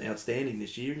nothing outstanding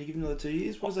this year, and you give him another 2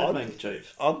 years. What does that mean,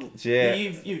 Chief? Yeah.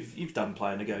 You've done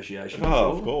player negotiation.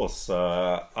 Oh, before. of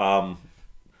course.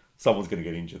 Someone's going to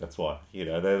get injured. That's why. You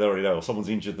know, they already know. Or someone's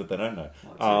injured that they don't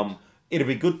know. It'd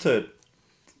be good to,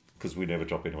 because we never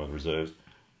drop anyone in reserves,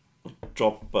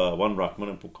 drop one ruckman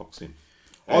and put Cox in.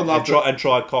 And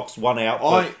try Cox one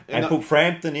out and put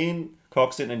Frampton in,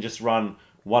 Cox in, and just run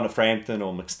one of Frampton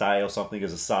or McStay or something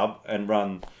as a sub and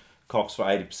run Cox for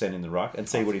 80% in the ruck and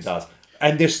see what he does.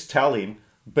 And just tell him,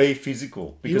 be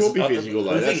physical. Because you will be physical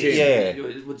though. That's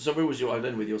it. So where was your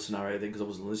island with your scenario then? Because I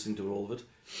wasn't listening to all of it.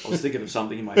 I was thinking of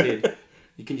something in my head.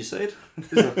 Can you see it?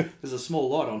 There's a small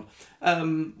light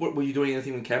on. What were you doing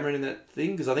anything with Cameron in that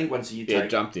thing? Because I think once you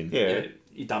jumped him. Yeah,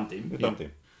 you dumped him. We dumped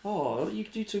him. Oh, you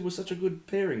two were such a good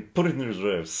pairing. Put it in the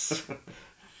reserves.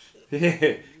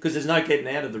 Yeah, because there's no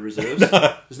getting out of the reserves.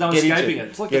 There's no escaping it.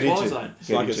 It's like the Twilight Zone. It's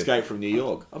like Escape from New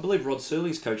York. I believe Rod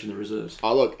Serling's coaching the reserves.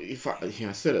 Oh, look, I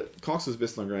said it. Cox was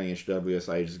best on ground against WS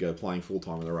ages ago, playing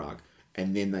full-time in the ruck.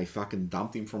 And then they fucking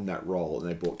dumped him from that role, and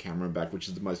they brought Cameron back, which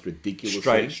is the most ridiculous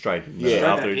thing. Straight. Yeah.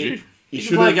 After He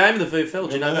should play a game in the VFL.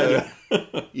 Do you know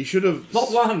that? You should have...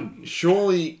 Not one.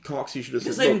 Surely, Cox, you should have He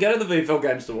said... doesn't even go to the VFL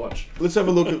games to watch. Let's have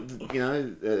a look at,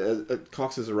 at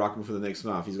Cox as a ruckman for the next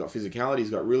half. He's got physicality, he's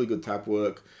got really good tap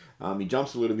work. He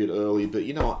jumps a little bit early, but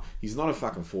you know what? He's not a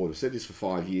fucking forward. I've said this for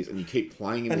 5 years, and you keep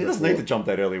playing him. And he doesn't need to jump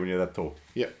that early when you're that tall.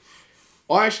 Yeah.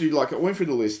 I went through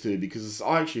the list too, because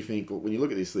I actually think when you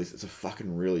look at this list, it's a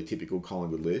fucking really typical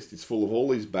Collingwood list. It's full of all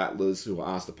these battlers who are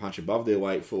asked to punch above their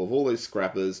weight, full of all these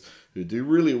scrappers who do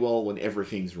really well when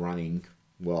everything's running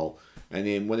well. And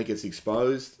then when it gets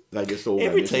exposed, they just all...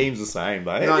 Every team's the same,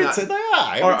 though. No. They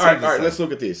are. All right, let's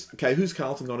look at this. Okay, who's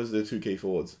Carlton got as their 2 key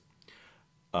forwards?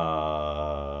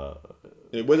 Where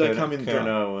they come in...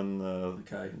 Kerno and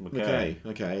Okay.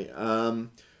 Okay.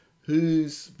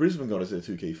 Who's Brisbane got as their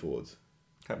 2 key forwards?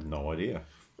 I have no idea.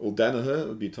 Well, Danaher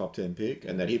would be a top 10 pick,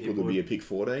 and that Hipwood would be a pick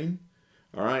 14.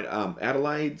 All right.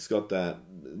 Adelaide's got that.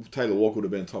 Taylor Walker would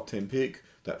have been a top 10 pick.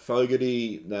 That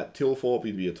Fogarty, that Tilthorpe,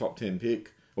 he'd be a top 10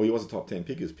 pick. Well, he was a top 10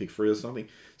 pick. He was pick 3 or something.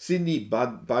 Sydney,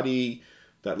 Buddy,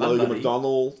 that Logan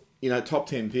McDonald, top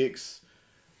 10 picks.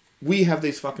 We have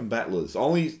these fucking battlers.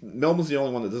 Melbourne's the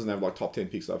only one that doesn't have like top 10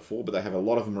 picks up 4, but they have a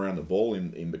lot of them around the ball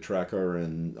in Batraka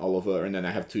and Oliver, and then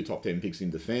they have 2 top 10 picks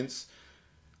in defence.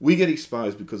 We get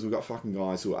exposed because we've got fucking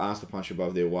guys who are asked to punch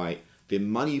above their weight. They're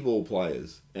moneyball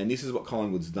players. And this is what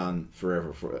Collingwood's done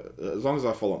forever. As long as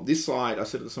I follow them. This side, I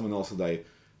said it to someone else today,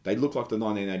 they look like the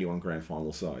 1981 Grand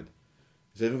Final side.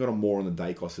 They've even got a more on the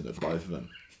Dacos in it, both of them.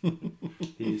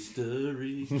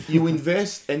 History. You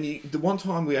invest, and the one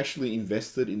time we actually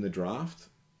invested in the draft,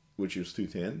 which was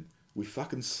 2010, we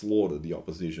fucking slaughtered the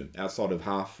opposition outside of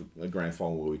half a Grand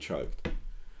Final where we choked.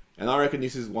 And I reckon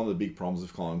this is one of the big problems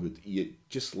of Collingwood. You're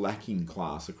just lacking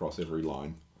class across every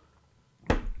line.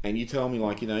 And you tell me, you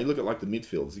look at the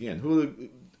midfielders again.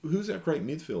 Who's that great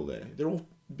midfield there? They're all,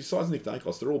 besides Nick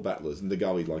Dacos, they're all battlers. And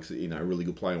DeGoey likes a really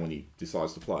good player when he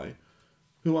decides to play.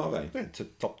 Who are they? Yeah,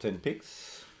 top 10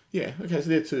 picks. Yeah, okay, so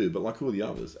they're 2, but who are the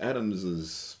others? Adams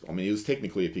is, he was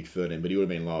technically a pick 13, but he would have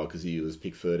been lower because he was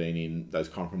pick 13 in those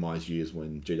compromised years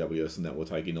when GWS and that were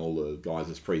taking all the guys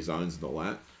as pre-zones and all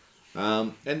that.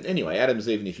 And anyway, Adams,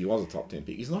 even if he was a top 10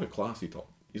 pick, he's not a classy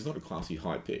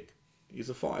high pick. He's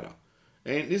a fighter.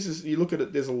 And this is, you look at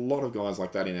it, there's a lot of guys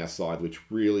like that in our side, which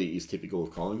really is typical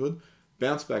of Collingwood.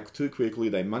 Bounce back too quickly.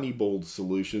 They moneyballed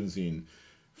solutions in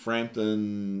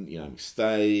Frampton,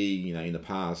 McStay, in the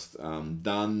past,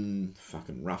 Dunn,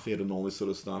 fucking Roughhead and all this sort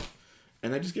of stuff.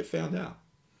 And they just get found out.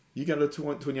 You go to the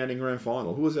 2018 grand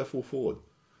final. Who was our full forward?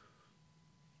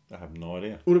 I have no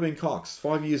idea. Would have been Cox.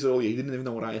 5 years earlier, he didn't even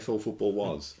know what AFL football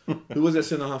was. Who was their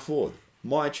centre-half forward?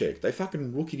 Mychek. They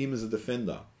fucking rookied him as a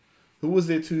defender. Who was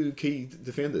their two key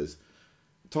defenders?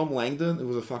 Tom Langdon, who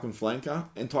was a fucking flanker,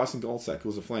 and Tyson Goldsack, who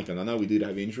was a flanker. And I know we did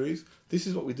have injuries. This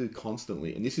is what we do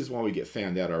constantly, and this is why we get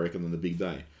found out, I reckon, on the big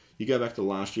day. You go back to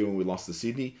last year when we lost to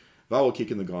Sydney, they were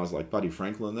kicking the guys like Buddy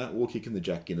Franklin and that. We were kicking the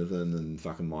Jack Ginnivan and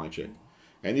fucking Mychek.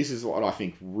 And this is what I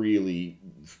think really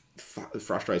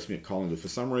frustrates me at Collingwood. For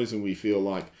some reason, we feel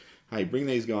like, hey, bring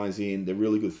these guys in. They're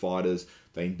really good fighters.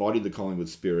 They embody the Collingwood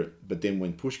spirit. But then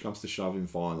when push comes to shove in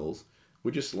finals,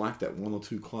 we just lack that one or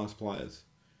two class players.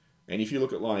 And if you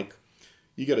look at,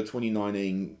 you go to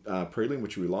 2019 prelim,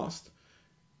 which we lost.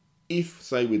 If,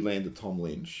 say, we'd landed Tom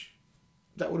Lynch,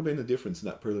 that would have been the difference in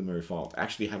that preliminary final. To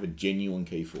actually have a genuine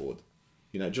key forward.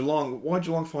 Geelong, why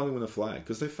Geelong finally win a flag?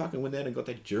 Because they fucking went out and got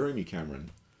that Jeremy Cameron.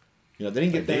 They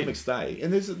didn't get Dan McStay.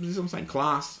 And this is what I'm saying.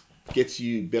 Class gets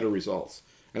you better results.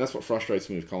 And that's what frustrates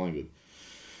me with Collingwood.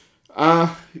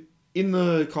 In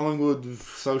the Collingwood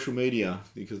social media,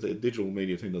 because the digital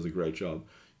media team does a great job,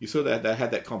 you saw that they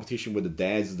had that competition where the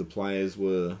dads of the players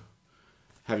were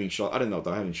having shots. I don't know if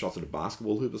they were having shots at a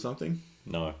basketball hoop or something.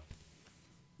 No.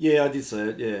 Yeah, I did say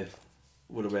it, yeah.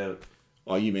 What about it?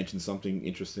 Oh, you mentioned something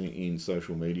interesting in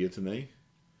social media to me.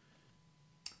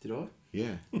 Did I?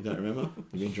 Yeah, you don't remember?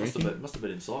 You've been drinking? Must have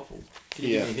been insightful. Can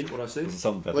you give me a hint what I said?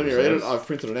 Let me read it. I've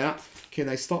printed it out. Can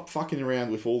they stop fucking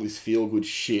around with all this feel-good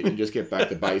shit and just get back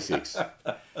to basics?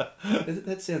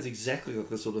 That sounds exactly like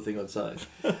the sort of thing I'd say.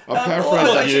 I've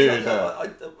paraphrased you.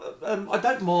 I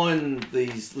don't mind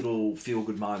these little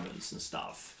feel-good moments and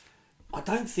stuff. I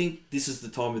don't think this is the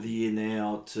time of the year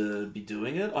now to be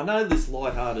doing it. I know this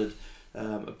light-hearted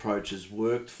approach has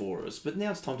worked for us, but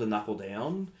now it's time to knuckle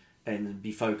down and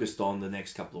be focused on the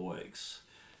next couple of weeks.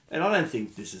 And I don't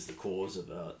think this is the cause of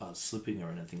us slipping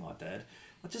or anything like that.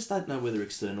 I just don't know whether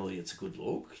externally it's a good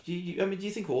look. Do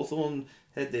you think Hawthorn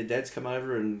had their dads come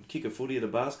over and kick a footy at a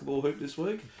basketball hoop this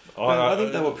week? I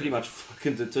think they were pretty much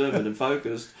fucking determined and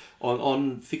focused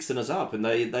on fixing us up, and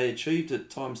they achieved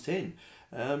it times 10.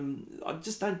 I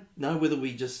just don't know whether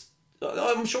we just...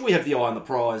 I'm sure we have the eye on the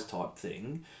prize type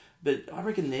thing, but I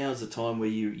reckon now's the time where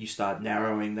you start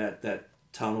narrowing that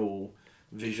tunnel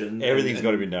vision. Everything's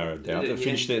got to be narrowed down to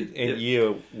finish the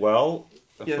year well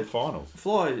for the final.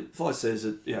 Fly says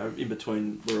that in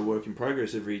between we're a work in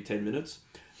progress every 10 minutes.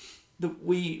 That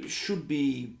we should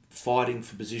be fighting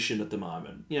for position at the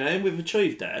moment, and we've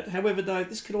achieved that. However, though,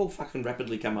 this could all fucking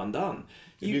rapidly come undone.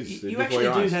 You actually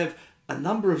do have a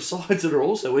number of sides that are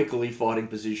also equally fighting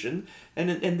position,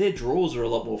 and their draws are a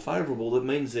lot more favourable. That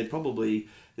means there's going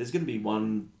to be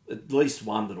at least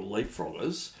one that'll leapfrog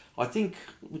us. I think,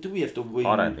 do we have to win?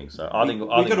 I don't think so.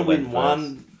 We've got to win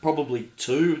one, probably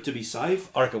two to be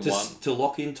safe. I reckon one. To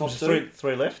lock in top two.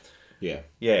 Three left? Yeah.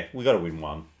 Yeah, we got to win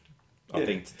one. I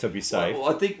think to be safe.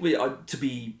 Well, I think to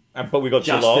be... But we got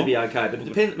just Geelong. To be okay.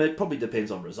 But it probably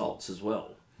depends on results as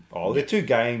well. Oh, they're 2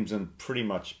 games and pretty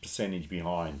much percentage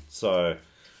behind. So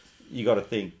you got to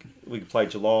think we could play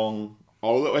Geelong.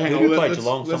 Oh, hang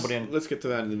on. Let's get to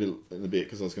that in a bit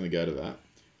because I was going to go to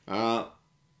that.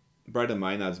 Braden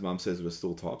Maynard's mum says we're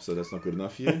still top, so that's not good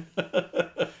enough for you.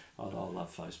 I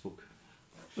love Facebook.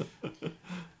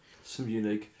 Some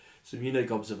unique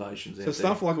observations out there. So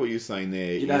stuff like what you're saying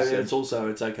there.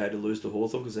 It's okay to lose to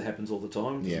Hawthorn because it happens all the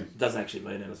time. Yeah. It doesn't actually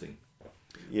mean anything.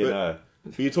 Yeah,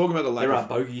 but you're talking about the lack there are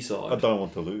bogey side. I don't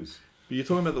want to lose. But you're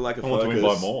talking about the lack of I focus. want to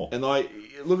win by more. And I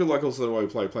look at also the way we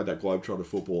played that Globetrotter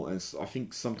football, and I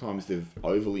think sometimes they've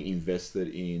overly invested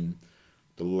in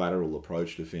the lateral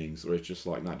approach to things, or it's just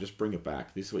like, no, just bring it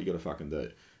back. This is what you got to fucking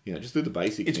do. Just do the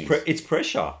basic things. It's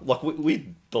pressure. Like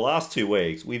we the last 2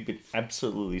 weeks, we've been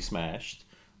absolutely smashed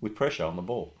with pressure on the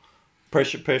ball.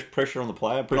 Pressure on the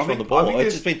player, pressure on the ball.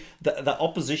 It's just been the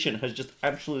opposition has just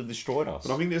absolutely destroyed us.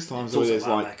 But I think there's times where there's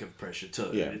lack of pressure too.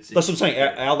 Yeah, that's what I'm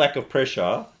saying. Our lack of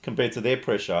pressure compared to their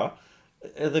pressure,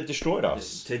 they've destroyed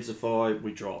us. Intensify,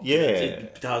 we drop. Yeah,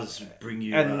 it does bring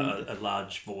you a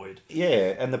large void.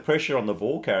 Yeah, and the pressure on the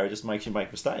ball carrier just makes you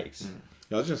make mistakes.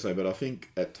 I was going to say, but I think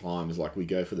at times, we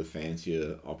go for the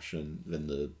fancier option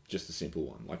than just the simple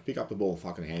one. Like, pick up the ball and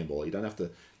fucking handball. You don't have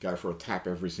to go for a tap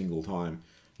every single time.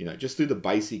 Just do the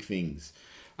basic things.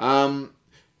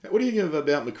 What do you think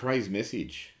about McRae's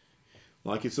message?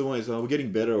 Like, it's always, we're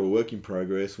getting better, we're work in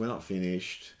progress, we're not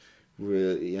finished,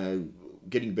 we're,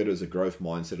 getting better as a growth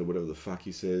mindset or whatever the fuck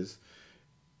he says.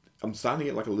 I'm starting to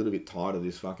get like a little bit tired of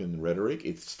this fucking rhetoric.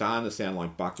 It's starting to sound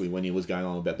like Buckley when he was going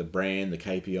on about the brand, the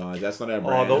KPIs. That's not our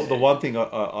brand. The one thing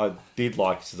I did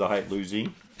like is I hate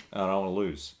losing and I don't want to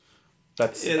lose.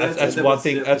 That's one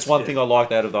thing. That's one thing I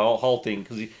liked out of the whole thing,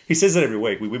 because he says it every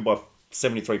week. We win by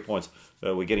 73 points.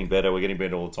 We're getting better. We're getting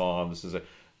better all the time. This is it.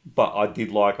 But I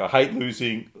did like. I hate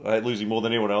losing. I hate losing more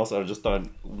than anyone else. I just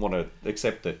don't want to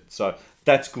accept it. So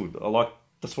that's good. I like.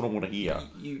 That's what I want to hear.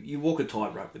 You walk a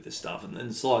tightrope with this stuff,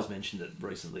 and Sly's mentioned it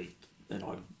recently, and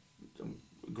I'm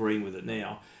agreeing with it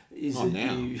now.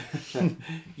 You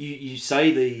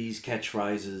say these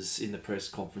catchphrases in the press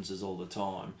conferences all the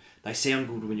time. They sound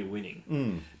good when you're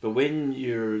winning, but when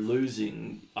you're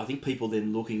losing, I think people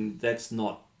then looking, that's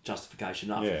not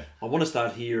justification enough. Yeah. I want to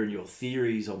start hearing your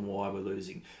theories on why we're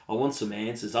losing. I want some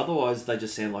answers. Otherwise, they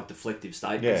just sound like deflective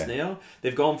statements now.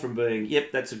 They've gone from being,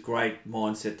 yep, that's a great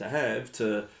mindset to have,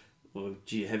 to, well,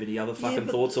 do you have any other fucking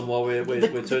thoughts on why we're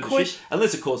turning shit?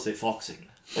 Unless, of course, they're foxing.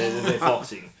 They're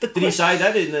foxing. Did he say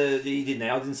that in the... He did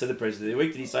now, didn't say the President of the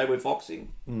Week. Did he say we're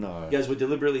foxing? No. He goes, we're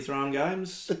deliberately throwing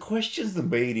games? The questions the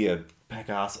media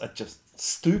pack us are just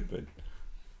stupid.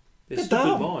 They're stupid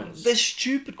dumb. minds. They're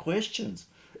stupid questions.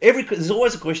 There's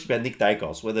always a question about Nick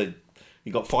Dacos, whether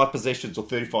you got 5 possessions or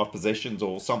 35 possessions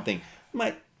or something.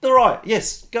 Mate, all right,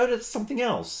 yes, go to something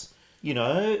else.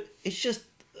 It's just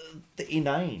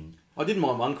inane. I didn't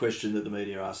mind one question that the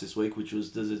media asked this week, which was,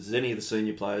 does any of the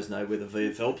senior players know where the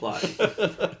VFL play?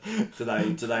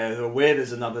 Do they are aware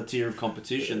there's another tier of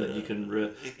competition that you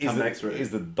can come back through? Is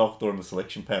the doctor on the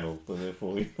selection panel there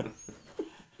for you?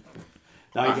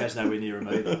 No, he goes nowhere near him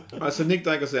either. Right, so Nick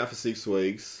Dacos out for 6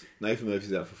 weeks. Nathan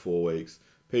Murphy's out for 4 weeks.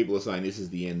 People are saying this is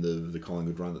the end of the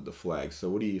Collingwood run at the flag. So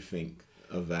what do you think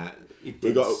of that?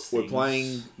 We're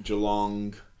playing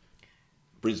Geelong,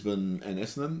 Brisbane and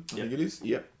Essendon, I think it is.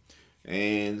 Yep.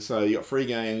 And so you got 3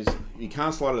 games. You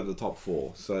can't slide it at the top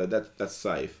 4. So that's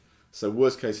safe. So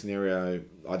worst case scenario,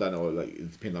 I don't know,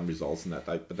 it depends on results and that,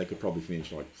 but they could probably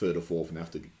finish like 3rd or 4th and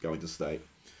have to go into state.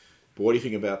 But what do you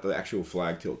think about the actual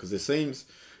flag tilt? Because it seems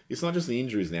it's not just the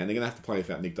injuries now. They're going to have to play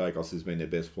without Nick Dacos, who's been their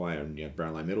best player and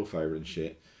Brownlow medal favourite and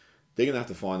shit. They're going to have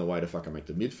to find a way to fucking make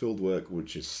the midfield work,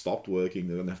 which has stopped working.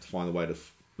 They're going to have to find a way to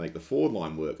make the forward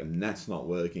line work, and that's not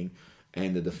working.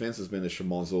 And the defence has been the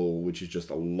schmozzle, which is just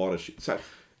a lot of shit. So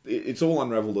it's all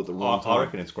unravelled at the wrong time. I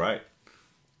reckon it's great.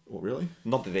 What, really?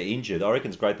 Not that they're injured. I reckon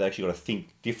it's great they actually got to think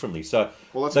differently. So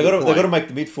they've got to make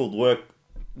the midfield work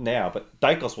now, but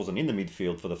Dacos wasn't in the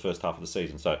midfield for the first half of the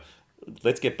season. So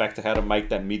let's get back to how to make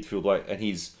that midfield work. And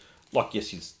he's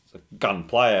he's a gun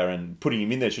player, and putting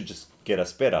him in there should just get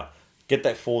us better. Get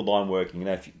that forward line working.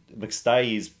 If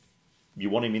McStay is, you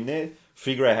want him in there,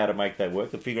 figure out how to make that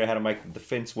work, and figure out how to make the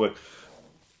defence work,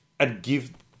 and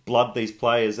give blood these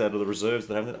players out of the reserves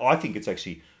that haven't. I think it's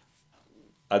actually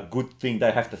a good thing.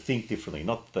 They have to think differently,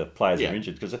 not the players are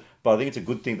injured, but I think it's a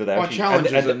good thing that they actually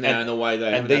challenges them now in a way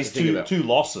they and these two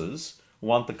losses,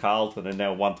 one to Carlton and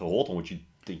now one to Hawthorn, which you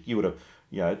think you would have,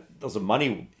 there's a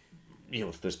money,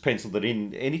 if there's penciled it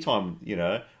in anytime,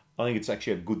 I think it's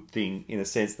actually a good thing in a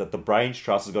sense that the Brains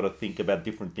Trust has got to think about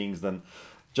different things than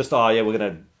just, we're going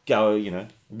to go,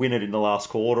 win it in the last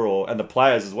quarter, and the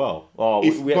players as well. Let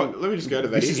me just go to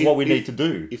that. This is what we need to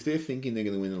do. If they're thinking they're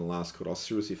going to win in the last quarter, I'll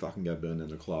seriously fucking go burn down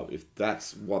the club. If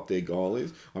that's what their goal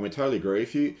is, I totally agree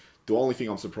with you. The only thing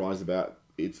I'm surprised about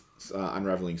it's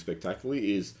unravelling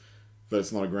spectacularly is that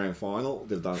it's not a grand final.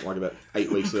 They've done it like about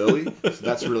 8 weeks early, so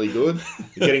that's really good.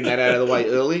 Getting that out of the way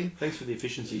early. Thanks for the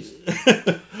efficiencies.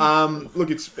 Look,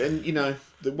 it's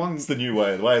the new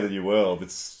way, the way of the new world.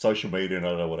 It's social media, and I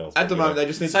don't know what else. At the moment, they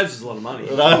just need saves us a lot of money.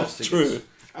 That's true.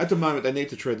 At the moment, they need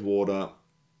to tread water.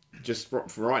 Just for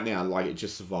right now,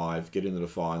 just survive, get into the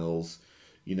finals.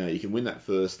 You can win that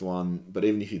first one, but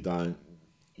even if you don't,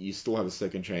 you still have a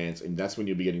second chance, and that's when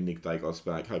you'll be getting Nick Dacos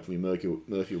back. Hopefully Murphy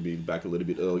will be back a little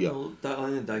bit earlier. Well, I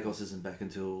think Dacos isn't back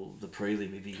until the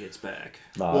prelim if he gets back.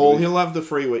 Well, he'll have the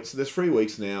 3 weeks. So there's 3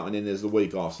 weeks now, and then there's the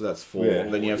week off, so that's 4. Yeah.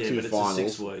 Then you have 2 finals.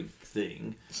 It's a 6-week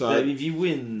thing. So if you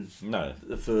win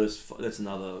the first, that's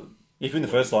another... If you win the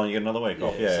first line, you get another week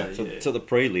off. To the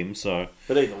prelim, so...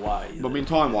 But either way...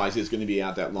 time-wise, it's going to be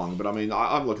out that long. But,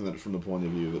 I'm looking at it from the point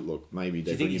of view that, look, maybe...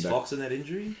 Do you think he's foxing that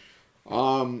injury?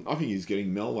 I think he's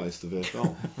getting Melways to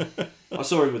VFL. I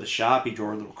saw him with a Sharpie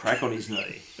draw a little crack on his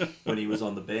knee when he was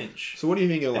on the bench. So what do you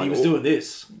think? And he was doing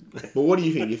this. But what do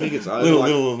you think? Do you think it's over?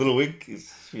 little wink, Do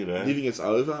you think it's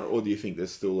over, or do you think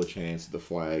there's still a chance of the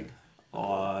flag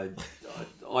I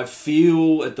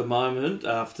feel at the moment,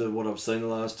 after what I've seen the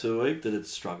last 2 weeks, that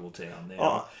it's struggle town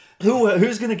now.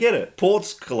 Who's going to get it?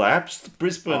 Port's collapsed.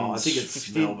 Brisbane's I think it's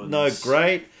 50, Melbourne's. no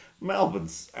great.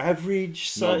 Melbourne's average.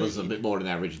 So Melbourne's a bit more than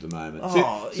average at the moment.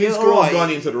 Oh, Since yeah, Graw's right.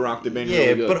 gone into the ruck, they've been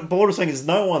really good. But what I'm saying is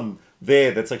no one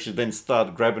there that's actually then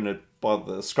started grabbing it by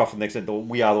the scruff of the neck and thought,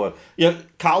 we are the one. Yeah,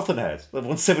 Carlton has. They've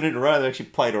won 7 in a row. They've actually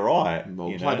played all right.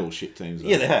 Well, played all shit teams. Though.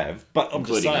 Yeah, they have. But I'm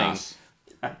just Including saying, us.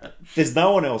 there's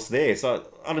no one else there. So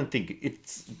I don't think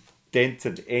it's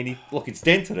dented any... Look, it's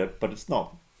dented it, but it's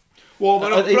not... Well,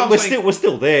 we're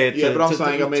still there. I'm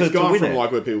saying, it's gone from it.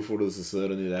 like where people thought it was a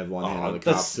certainty to have one hand on the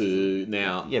cup to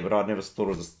now. Yeah, but I never thought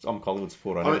it was. I'm a Collingwood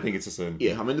supporter. I don't think it's a certainty.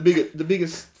 Yeah, I mean the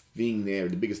biggest thing there,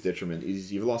 the biggest detriment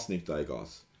is you've lost Nick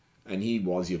Dacos, and he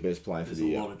was your best player for the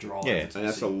year. There's a lot of drive. Yeah, and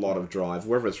that's a lot of drive,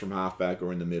 whether it's from halfback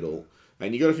or in the middle.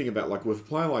 And you got to think about like with a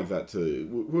player like that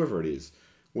too, whoever it is,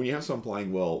 when you have someone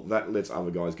playing well, that lets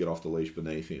other guys get off the leash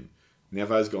beneath him. Now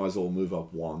those guys all move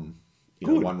up one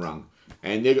rung.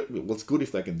 And it's good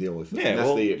if they can deal with it.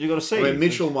 Yeah, you got to see. I mean,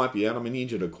 Mitchell might be out. I mean, he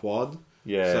injured a quad.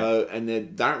 Yeah. So, and they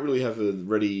don't really have a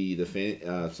ready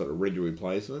ready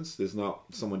replacements. There's not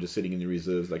someone just sitting in the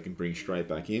reserves they can bring straight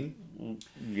back in.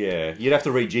 Yeah, you'd have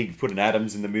to rejig, put an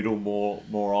Adams in the middle more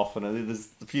often. And there's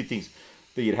a few things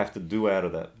that you'd have to do out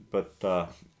of that. But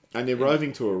and they're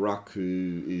roving to a ruck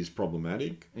who is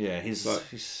problematic. Yeah, he's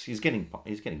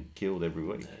getting killed every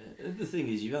week. The thing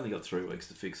is, you've only got 3 weeks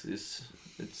to fix this.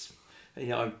 It's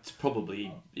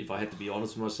probably, if I had to be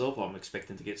honest with myself, I'm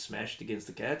expecting to get smashed against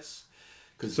the Cats.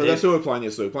 So that's who we're playing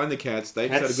this. So we're playing the Cats.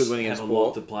 They've had a good win against Port. Have a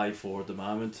lot to play for at the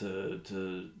moment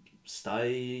to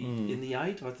stay in the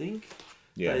 8, I think.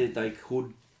 Yeah. They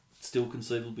could still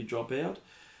conceivably drop out.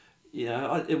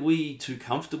 Are we too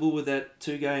comfortable with that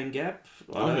 2-game gap?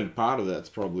 I think part of that's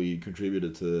probably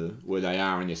contributed to where they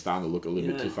are, and they're starting to look a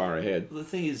little bit too far ahead. The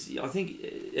thing is, I think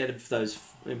out of those,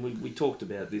 and we talked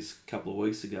about this a couple of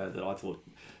weeks ago, that I thought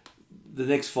the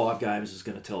next 5 games is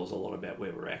going to tell us a lot about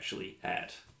where we're actually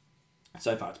at.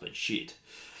 So far, it's been shit.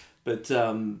 But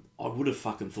I would have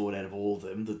fucking thought out of all of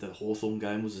them that the Hawthorn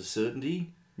game was a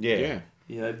certainty. Yeah.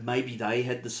 Maybe they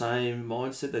had the same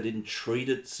mindset. They didn't treat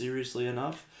it seriously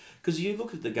enough. Because you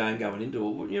look at the game going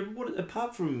into it,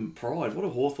 apart from pride, what are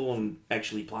Hawthorn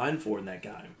actually playing for in that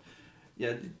game?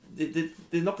 Yeah,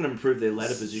 they're not going to improve their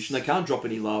ladder position. They can't drop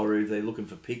any lower if they're looking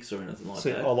for picks or anything like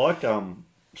that. I like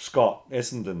Scott,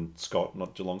 Essendon Scott,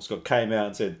 not Geelong Scott, came out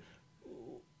and said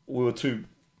we were too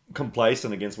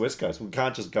complacent against West Coast. We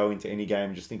can't just go into any game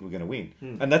and just think we're going to win.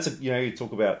 And that's you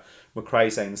talk about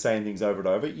McRae saying the same things over and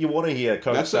over. You want to hear a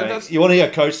coach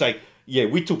say, yeah,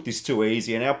 we took this too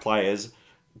easy, and our players.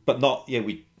 But not,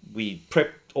 we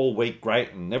prepped all week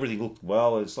great and everything looked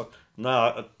well. It's like,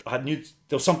 no, I knew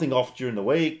there was something off during the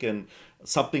week and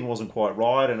something wasn't quite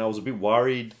right, and I was a bit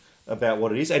worried about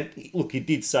what it is. And look, he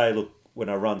did say, when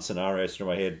I run scenarios through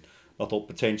my head, I thought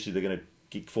potentially they're going to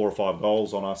kick 4 or 5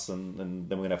 goals on us and then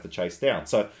we're going to have to chase down.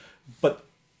 So, but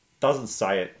doesn't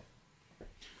say it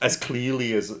as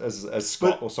clearly as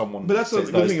Scott or someone. But that's the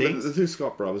says good those thing. things. The two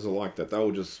Scott brothers are like that.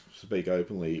 They'll just speak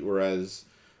openly, whereas.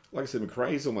 Like I said,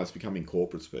 McRae's almost becoming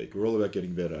corporate speak. We're all about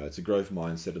getting better. It's a growth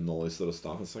mindset and all this sort of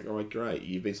stuff. It's like, all right, great.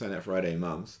 You've been saying that for 18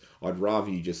 months. I'd rather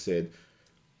you just said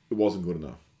it wasn't good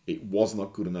enough. It was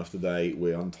not good enough today.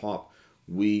 We're on top.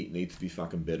 We need to be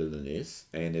fucking better than this.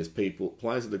 And there's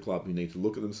players at the club who need to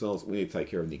look at themselves. We need to take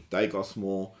care of Nick Dacos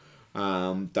more.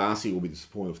 Darcy will be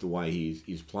disappointed with the way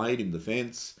he's played in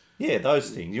defence. Yeah, those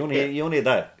things. You want to hear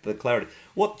that, the clarity.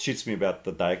 What shits me about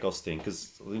the Dacos thing,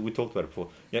 because we talked about it before.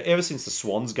 Yeah, ever since the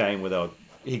Swans game where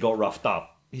he got roughed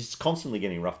up, he's constantly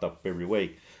getting roughed up every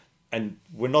week. And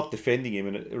we're not defending him.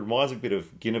 And it reminds me a bit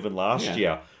of Ginnivan last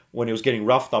year when he was getting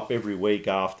roughed up every week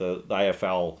after the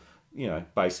AFL,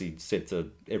 basically said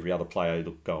to every other player,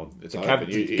 look, go and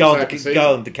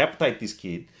decapitate this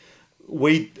kid.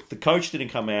 The coach didn't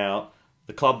come out.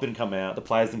 The club didn't come out. The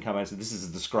players didn't come out and say, this is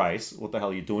a disgrace. What the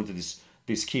hell are you doing to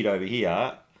this kid over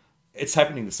here? It's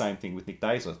happening the same thing with Nick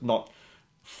Dacos. Not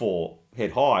for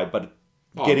head high, but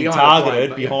getting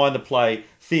targeted behind the play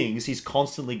things. He's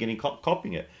constantly getting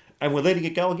copying it. And we're letting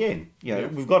it go again.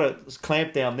 We've got to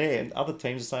clamp down there. And other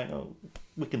teams are saying, oh,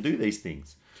 we can do these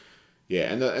things.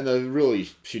 Yeah, and the really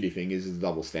shitty thing is the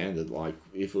double standard. Like,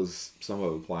 if it was some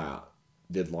other player,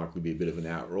 there'd likely be a bit of an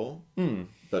outroar.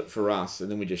 But for us,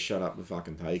 and then we just shut up and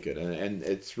fucking take it. And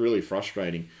it's really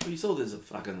frustrating. Well, you saw there's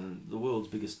the world's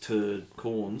biggest turd,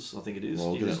 Corns, I think it is.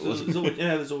 Well,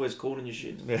 there's always corn in your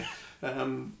shit. Yeah.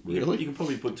 Really? You can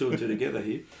probably put 2 and 2 together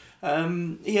here.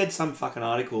 He had some fucking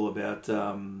article about...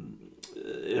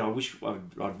 I wish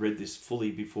I'd read this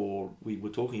fully before we were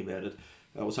talking about it.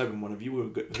 I was hoping one of you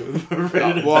would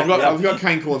read it. Well, I've got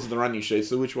Kane Corns in the running sheet.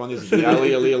 So which one is it? The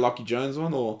Ali Lucky Jones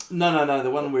one, or no, the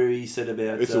one where he said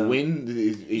about it's a win.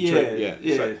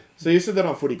 Yeah. So you said that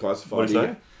on Footy Classified. What did he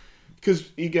say? Because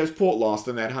he goes Port lost,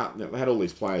 and they had all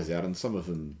these players out, and some of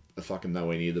them are fucking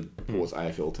nowhere near the Port's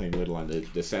AFL team, let alone the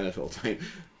SANFL team.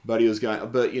 But he was going.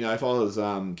 But if I was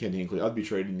Ken Hinkley, I'd be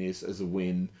treating this as a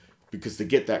win. Because to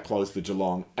get that close to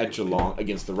Geelong at Geelong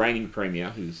against the reigning premier,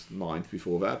 who's ninth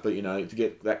before that, but to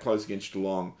get that close against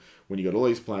Geelong when you got all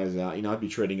these players out, I'd be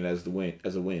treating it as a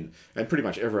win. And pretty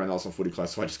much everyone else on Footy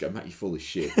Classified just go, mate, you're full of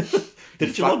shit.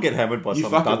 Did Geelong get hammered by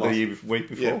some dud the week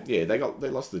before? Yeah, they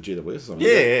lost the GWS or something.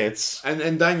 Yeah, it's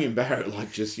and Damien Barrett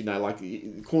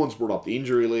Corns brought up the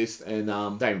injury list, and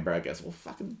Damien Barrett goes, well,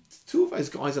 fucking two of those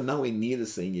guys are nowhere near the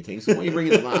senior team, so why are you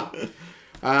bringing them up?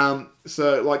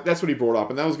 So that's what he brought up,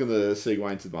 and that was going to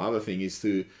segue into my other thing is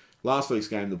to last week's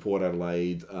game, the Port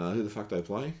Adelaide, who the fuck they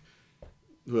play?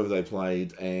 Whoever they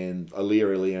played, and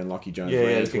Alia and Lucky Jones.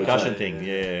 Yeah, the concussion thing,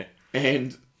 yeah.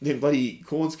 And then bloody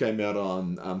Corns came out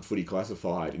on Footy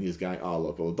Classified, and he's going, oh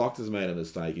look, well the doctor's made a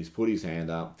mistake, he's put his hand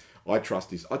up, I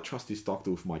trust this doctor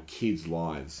with my kids'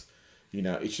 lives.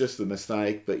 It's just a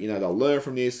mistake, but they'll learn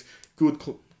from this.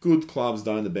 Good clubs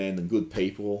don't abandon good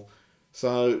people.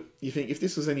 So, you think, if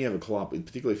this was any other club,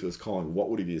 particularly if it was Collingwood, what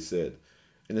would he have said?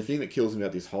 And the thing that kills me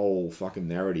about this whole fucking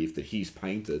narrative that he's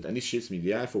painted, and this shits me,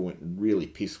 the AFL went really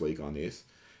piss weak on this.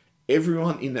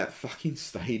 Everyone in that fucking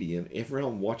stadium,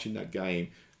 everyone watching that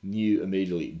game, knew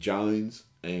immediately Jones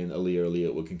and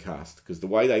Alia were concussed. Because the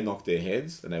way they knocked their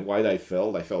heads, and the way they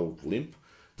fell limp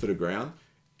to the ground,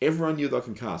 everyone knew they were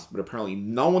concussed. But apparently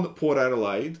no one at Port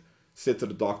Adelaide said to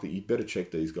the doctor, you better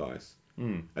check these guys.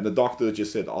 And the doctor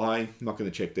just said, I'm not going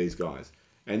to check these guys.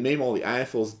 And meanwhile, the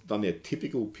AFL's done their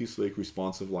typical piss weak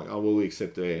response of we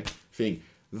accept their thing.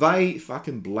 They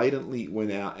fucking blatantly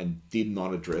went out and did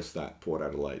not address that, Port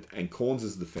Adelaide. And Corns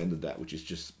has defended that, which is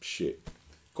just shit.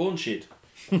 Corn shit.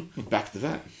 Back to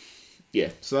that. Yeah.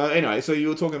 So anyway, so you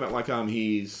were talking about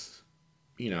he's,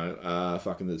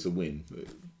 fucking it's a win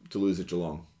to lose at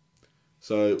Geelong.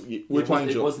 So we're playing.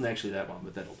 It wasn't actually that one,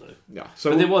 but that'll do. Yeah.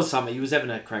 But there was something. He was having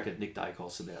a crack at Nick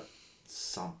Dacos about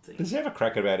something. Does he have a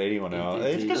crack about anyone else?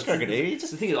 It's just crack at Eddie. The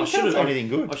thing is, I should have anything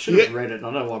good. I should have read it. And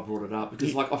I know why I brought it up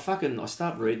because I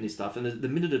start reading this stuff, and the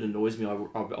minute it annoys me, I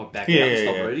back out and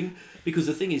stop reading. Because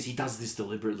the thing is, he does this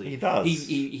deliberately. He does.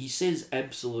 He says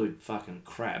absolute fucking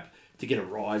crap to get a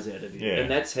rise out of him,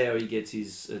 and that's how he gets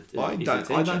his. I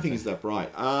don't think he's that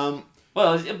bright.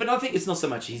 Well, but I think it's not so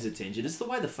much his attention; it's the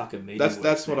way the fucking media.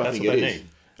 That's what I think it is.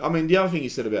 I mean, the other thing he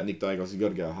said about Nick Dacos, he's got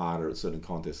to go harder at certain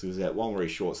contests. There was that one where he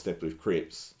short-stepped with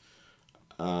Cripps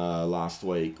last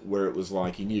week, where it was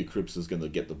he knew Cripps was going to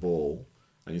get the ball,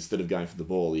 and instead of going for the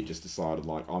ball, he just decided,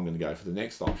 I'm going to go for the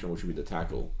next option, which would be the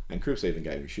tackle. And Cripps even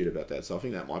gave him shit about that, so I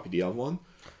think that might be the other one.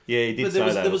 Yeah, he did say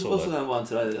that. There was also that one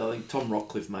today. I think Tom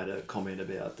Rockcliffe made a comment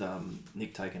about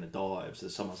Nick taking a dive, so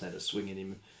someone's had a swing at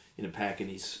him in a pack and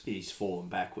he's fallen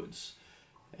backwards.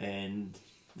 And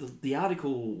the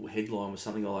article headline was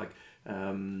something like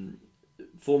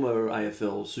former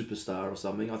AFL superstar or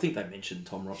something. I think they mentioned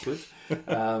Tom Rockcliffe.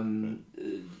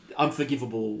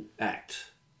 Unforgivable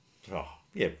act. Oh,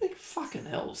 yeah. Fucking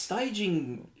hell.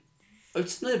 Staging,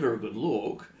 it's never a good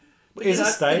look. But is it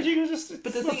staging?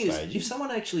 But the thing is, if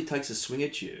someone actually takes a swing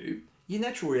at you, your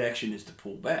natural reaction is to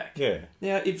pull back. Yeah.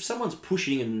 Now, if someone's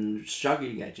pushing and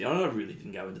struggling at you, I really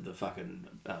didn't go into the fucking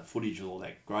footage with all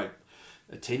that great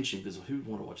attention because who would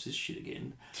want to watch this shit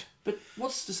again? But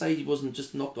what's to say he wasn't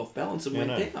just knocked off balance and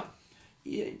went down?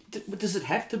 Yeah, does it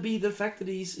have to be the fact that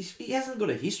he hasn't got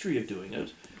a history of doing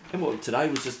it? And what, today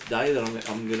was just the day that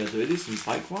I'm going to do this and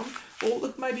fake one? Or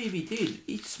look, maybe if he did,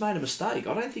 he just made a mistake.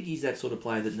 I don't think he's that sort of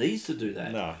player that needs to do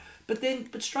that. No.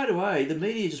 But straight away, the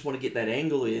media just want to get that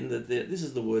angle in that this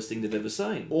is the worst thing they've ever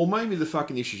seen. Or maybe the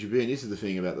fucking issue should be, and this is the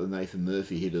thing about the Nathan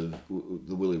Murphy hit of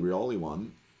the Willie Rioli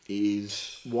one,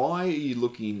 is why are you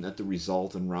looking at the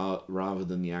result and rather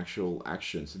than the actual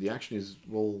action? So the action is,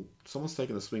 well, someone's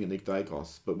taken a swing at Nick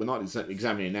Dacos, but we're not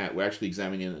examining that. We're actually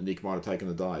examining that Nick might have taken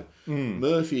a dive.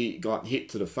 Murphy got hit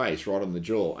to the face right on the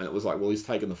jaw, and it was well, he's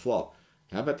taken the flop.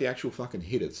 How about the actual fucking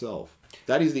hit itself?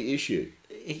 That is the issue.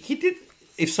 He did.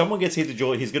 If someone gets hit to the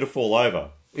jaw, he's going to fall over.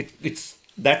 It's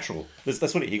natural.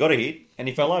 That's what he got a hit and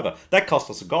he fell over. That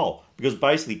cost us a goal because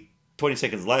basically 20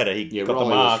 seconds later he got the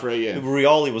mark.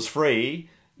 Rioli was free,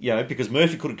 because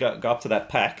Murphy couldn't go up to that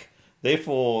pack.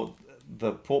 Therefore,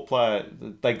 the Port player,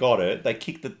 they got it. They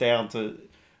kicked it down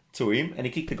to him and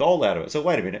he kicked the goal out of it. So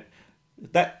wait a minute,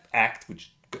 that act,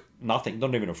 which nothing,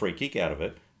 not even a free kick out of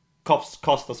it,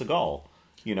 cost us a goal.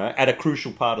 At a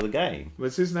crucial part of the game. But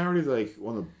it's this narrative they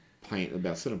want to paint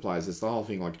about certain players. It's the whole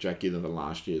thing like Jack Ginnivan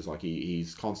last year. It's like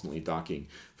he's constantly ducking.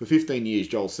 For 15 years,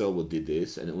 Joel Selwood did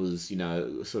this, and it was,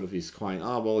 sort of his claim,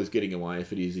 oh, well, he's getting away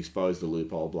if it is exposed the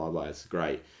loophole, blah, blah, it's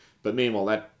great. But meanwhile,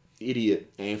 that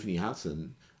idiot Anthony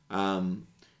Hudson,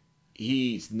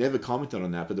 he's never commented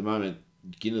on that, but the moment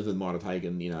Ginnivan might have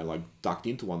taken, ducked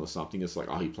into one or something, it's like,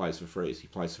 oh, he plays for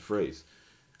freeze.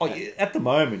 Oh, at the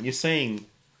moment, you're seeing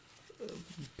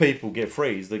people get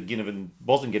freeze that Ginnivan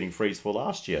wasn't getting freeze for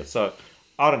last year. So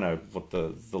I don't know what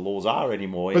the laws are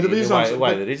anymore. But in the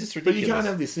way that is, it's ridiculous. But you can't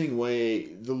have this thing where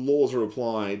the laws are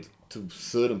applied to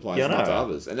certain players, not to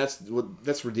others, and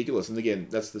that's ridiculous. And again,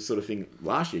 that's the sort of thing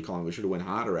last year Collingwood should have went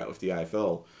harder at with the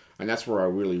AFL, and that's where I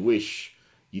really wish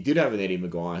you did have an Eddie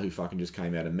Maguire who fucking just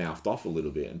came out and mouthed off a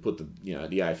little bit and put the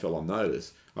AFL on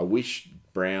notice. I wish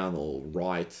Brown or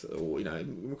Wright or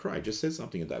McRae just said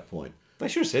something at that point. They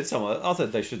should have said something. I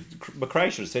thought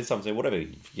McRae should have said something. Whatever,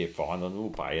 if you get fined, then we'll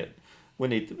pay it.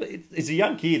 It's a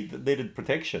young kid that needed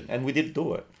protection, and we did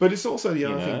do it. But it's also the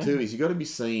other thing too is you got to be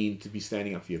seen to be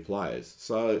standing up for your players.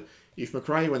 So if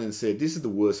McRae went and said, "This is the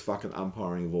worst fucking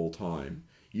umpiring of all time.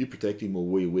 You protect him or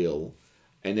we will,"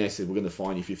 and they said, "We're going to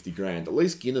fine you $50,000," at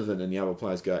least Ginnivan and the other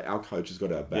players go, "Our coach has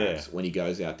got our backs when he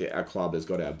goes out there. Our club has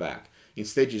got our back."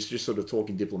 Instead, you're just sort of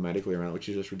talking diplomatically around, which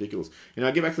is just ridiculous.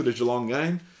 I get back to the Geelong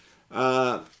game.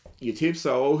 Your tips.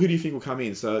 So, who do you think will come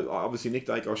in? So, obviously, Nick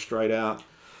Dacos straight out.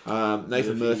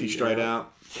 Nathan Murphy straight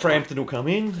out. Frampton will come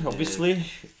in, obviously,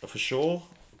 for sure.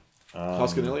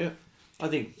 Hoskin Elliott? I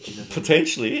think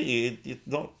potentially.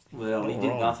 Not. Well, he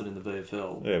did nothing in the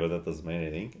VFL. Yeah, but that doesn't mean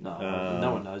anything. No,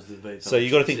 no one knows the VFL. So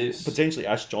you got to think potentially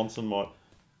Ash Johnson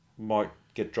might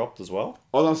get dropped as well.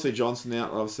 I'd love to see Johnson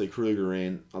out. I'd love to see Kruger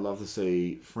in. I'd love to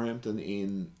see Frampton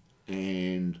in,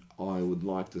 and I would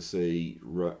like to see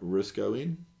Rusco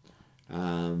in.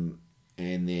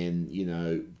 And then,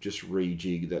 just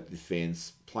rejig that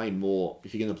defence. Play more.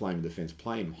 If you're going to play him in defence,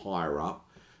 play him higher up.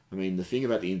 I mean, the thing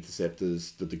about the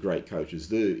interceptors that the great coaches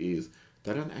do is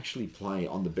they don't actually play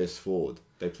on the best forward.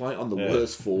 They play on the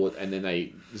worst forward, and then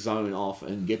they zone off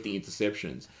and get the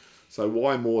interceptions. So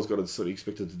why Moore's got to sort of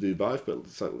expected to do both, but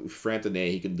so with Frampton there,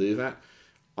 he can do that.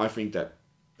 I think that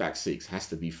back six has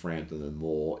to be Frampton and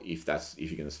Moore if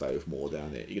you're going to stay with Moore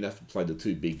down there. You're going to have to play the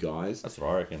two big guys. That's what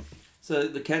I reckon. So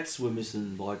the Cats were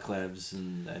missing Blyclabs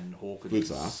and Hawkins.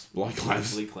 Blitzar.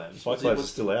 Blyclabs. Blyclabs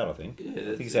still out, I think. Yeah, I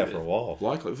think he's out for a while.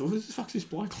 Blyclabs? Who the fuck's this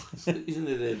Blyclabs? Isn't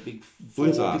there their big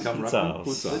Blitzar. It's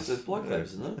Blyclabs,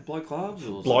 isn't it? Blyclabs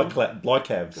or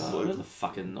Blycabs. I don't know the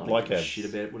fucking I don't give a shit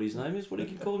about what his name is. What do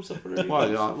you call himself?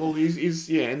 Well, he's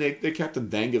and their captain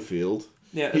Dangerfield.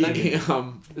 Yeah,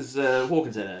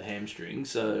 Hawkins had a hamstring,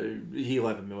 so he'll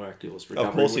have a miraculous recovery.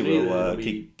 Of course he will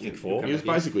kick four. He was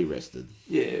basically rested.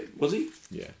 Yeah, was he?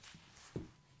 Yeah.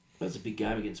 That's a big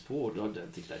game against Port. I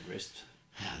don't think they'd rest.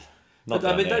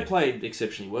 They played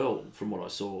exceptionally well from what I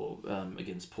saw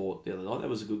against Port the other night. That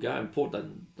was a good game. Port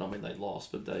didn't. I mean, they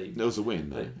lost, but they. It was a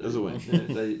win. It was a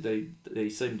win. They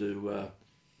seemed to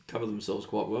cover themselves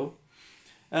quite well.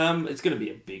 It's going to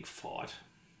be a big fight.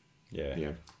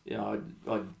 Yeah. Yeah,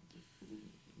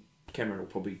 Cameron will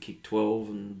probably kick 12,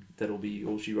 and that'll be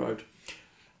all she wrote.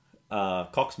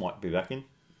 Cox might be back in.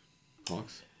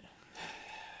 Cox.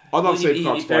 I'd love to see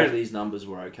Cox. Apparently, his numbers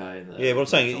were okay. But I'm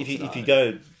saying if you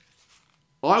go,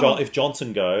 if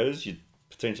Johnson goes, you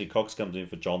potentially Cox comes in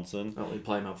for Johnson. Oh, you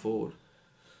play him up forward.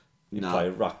 Play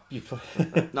ruck.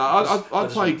 No,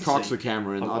 I'd play Cox for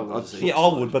Cameron. I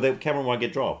would, but Cameron won't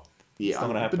get dropped. Yeah, it's not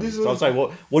going to happen. So I'm saying,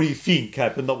 what do you think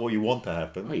happen, not what you want to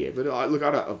happen? Oh yeah,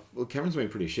 but Cameron's been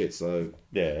pretty shit. So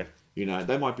yeah,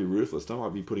 they might be ruthless. They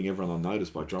might be putting everyone on notice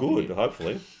by dropping him.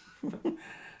 Hopefully.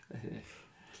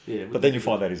 Yeah, but then you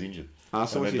find out he's injured.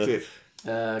 So what's your tip?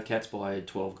 Cats by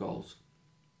 12 goals.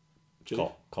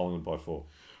 Collingwood by 4.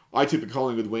 I tip a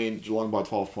Collingwood win. Geelong by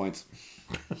 12 points.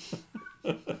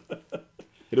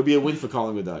 It'll be a win for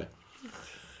Collingwood though.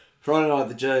 Friday night at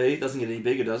the G doesn't get any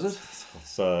bigger, does it?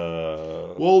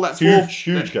 So that's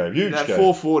huge game. That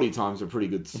 4:40 time's a pretty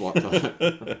good slot.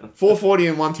 4:40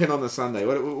 and 1:10 on the Sunday.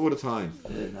 What a time!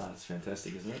 Yeah, no, it's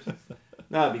fantastic, isn't it?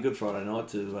 No, it'd be good Friday night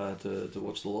to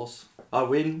watch the loss.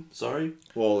 Win. Sorry.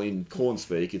 Well, in corn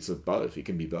speak, it's both. It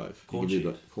can be both. Corn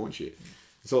shit. Corn shit.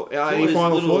 So, any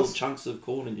final thoughts? Chunks of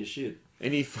corn in your shit.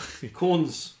 Any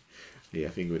corns? Yeah,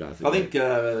 I think we don't. I think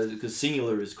because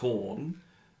singular is corn.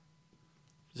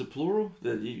 Is it plural?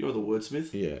 You're the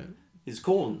wordsmith. Yeah. Is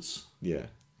corns. Yeah.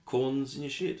 Corns in your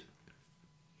shit.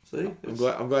 See? I'm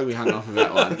glad we hung off of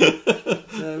that one.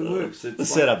 So it works. It's the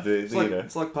setup there.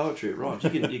 It's like poetry, right?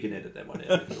 You can edit that one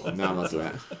out if you want. No, I'm not doing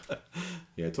that.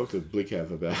 Yeah, talk to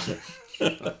Blickhav about it.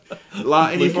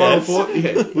 Any final thought?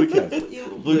 Yeah,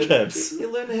 Blickhav. Blue Caps.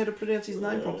 He'll learn how to pronounce his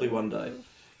name properly one day.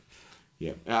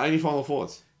 Yeah. Any final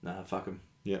thoughts? Nah, fuck him.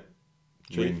 Yeah.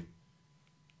 Win.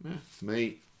 Yeah, it's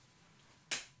me.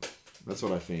 That's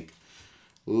what I think.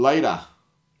 Later.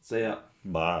 See ya.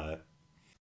 Bye.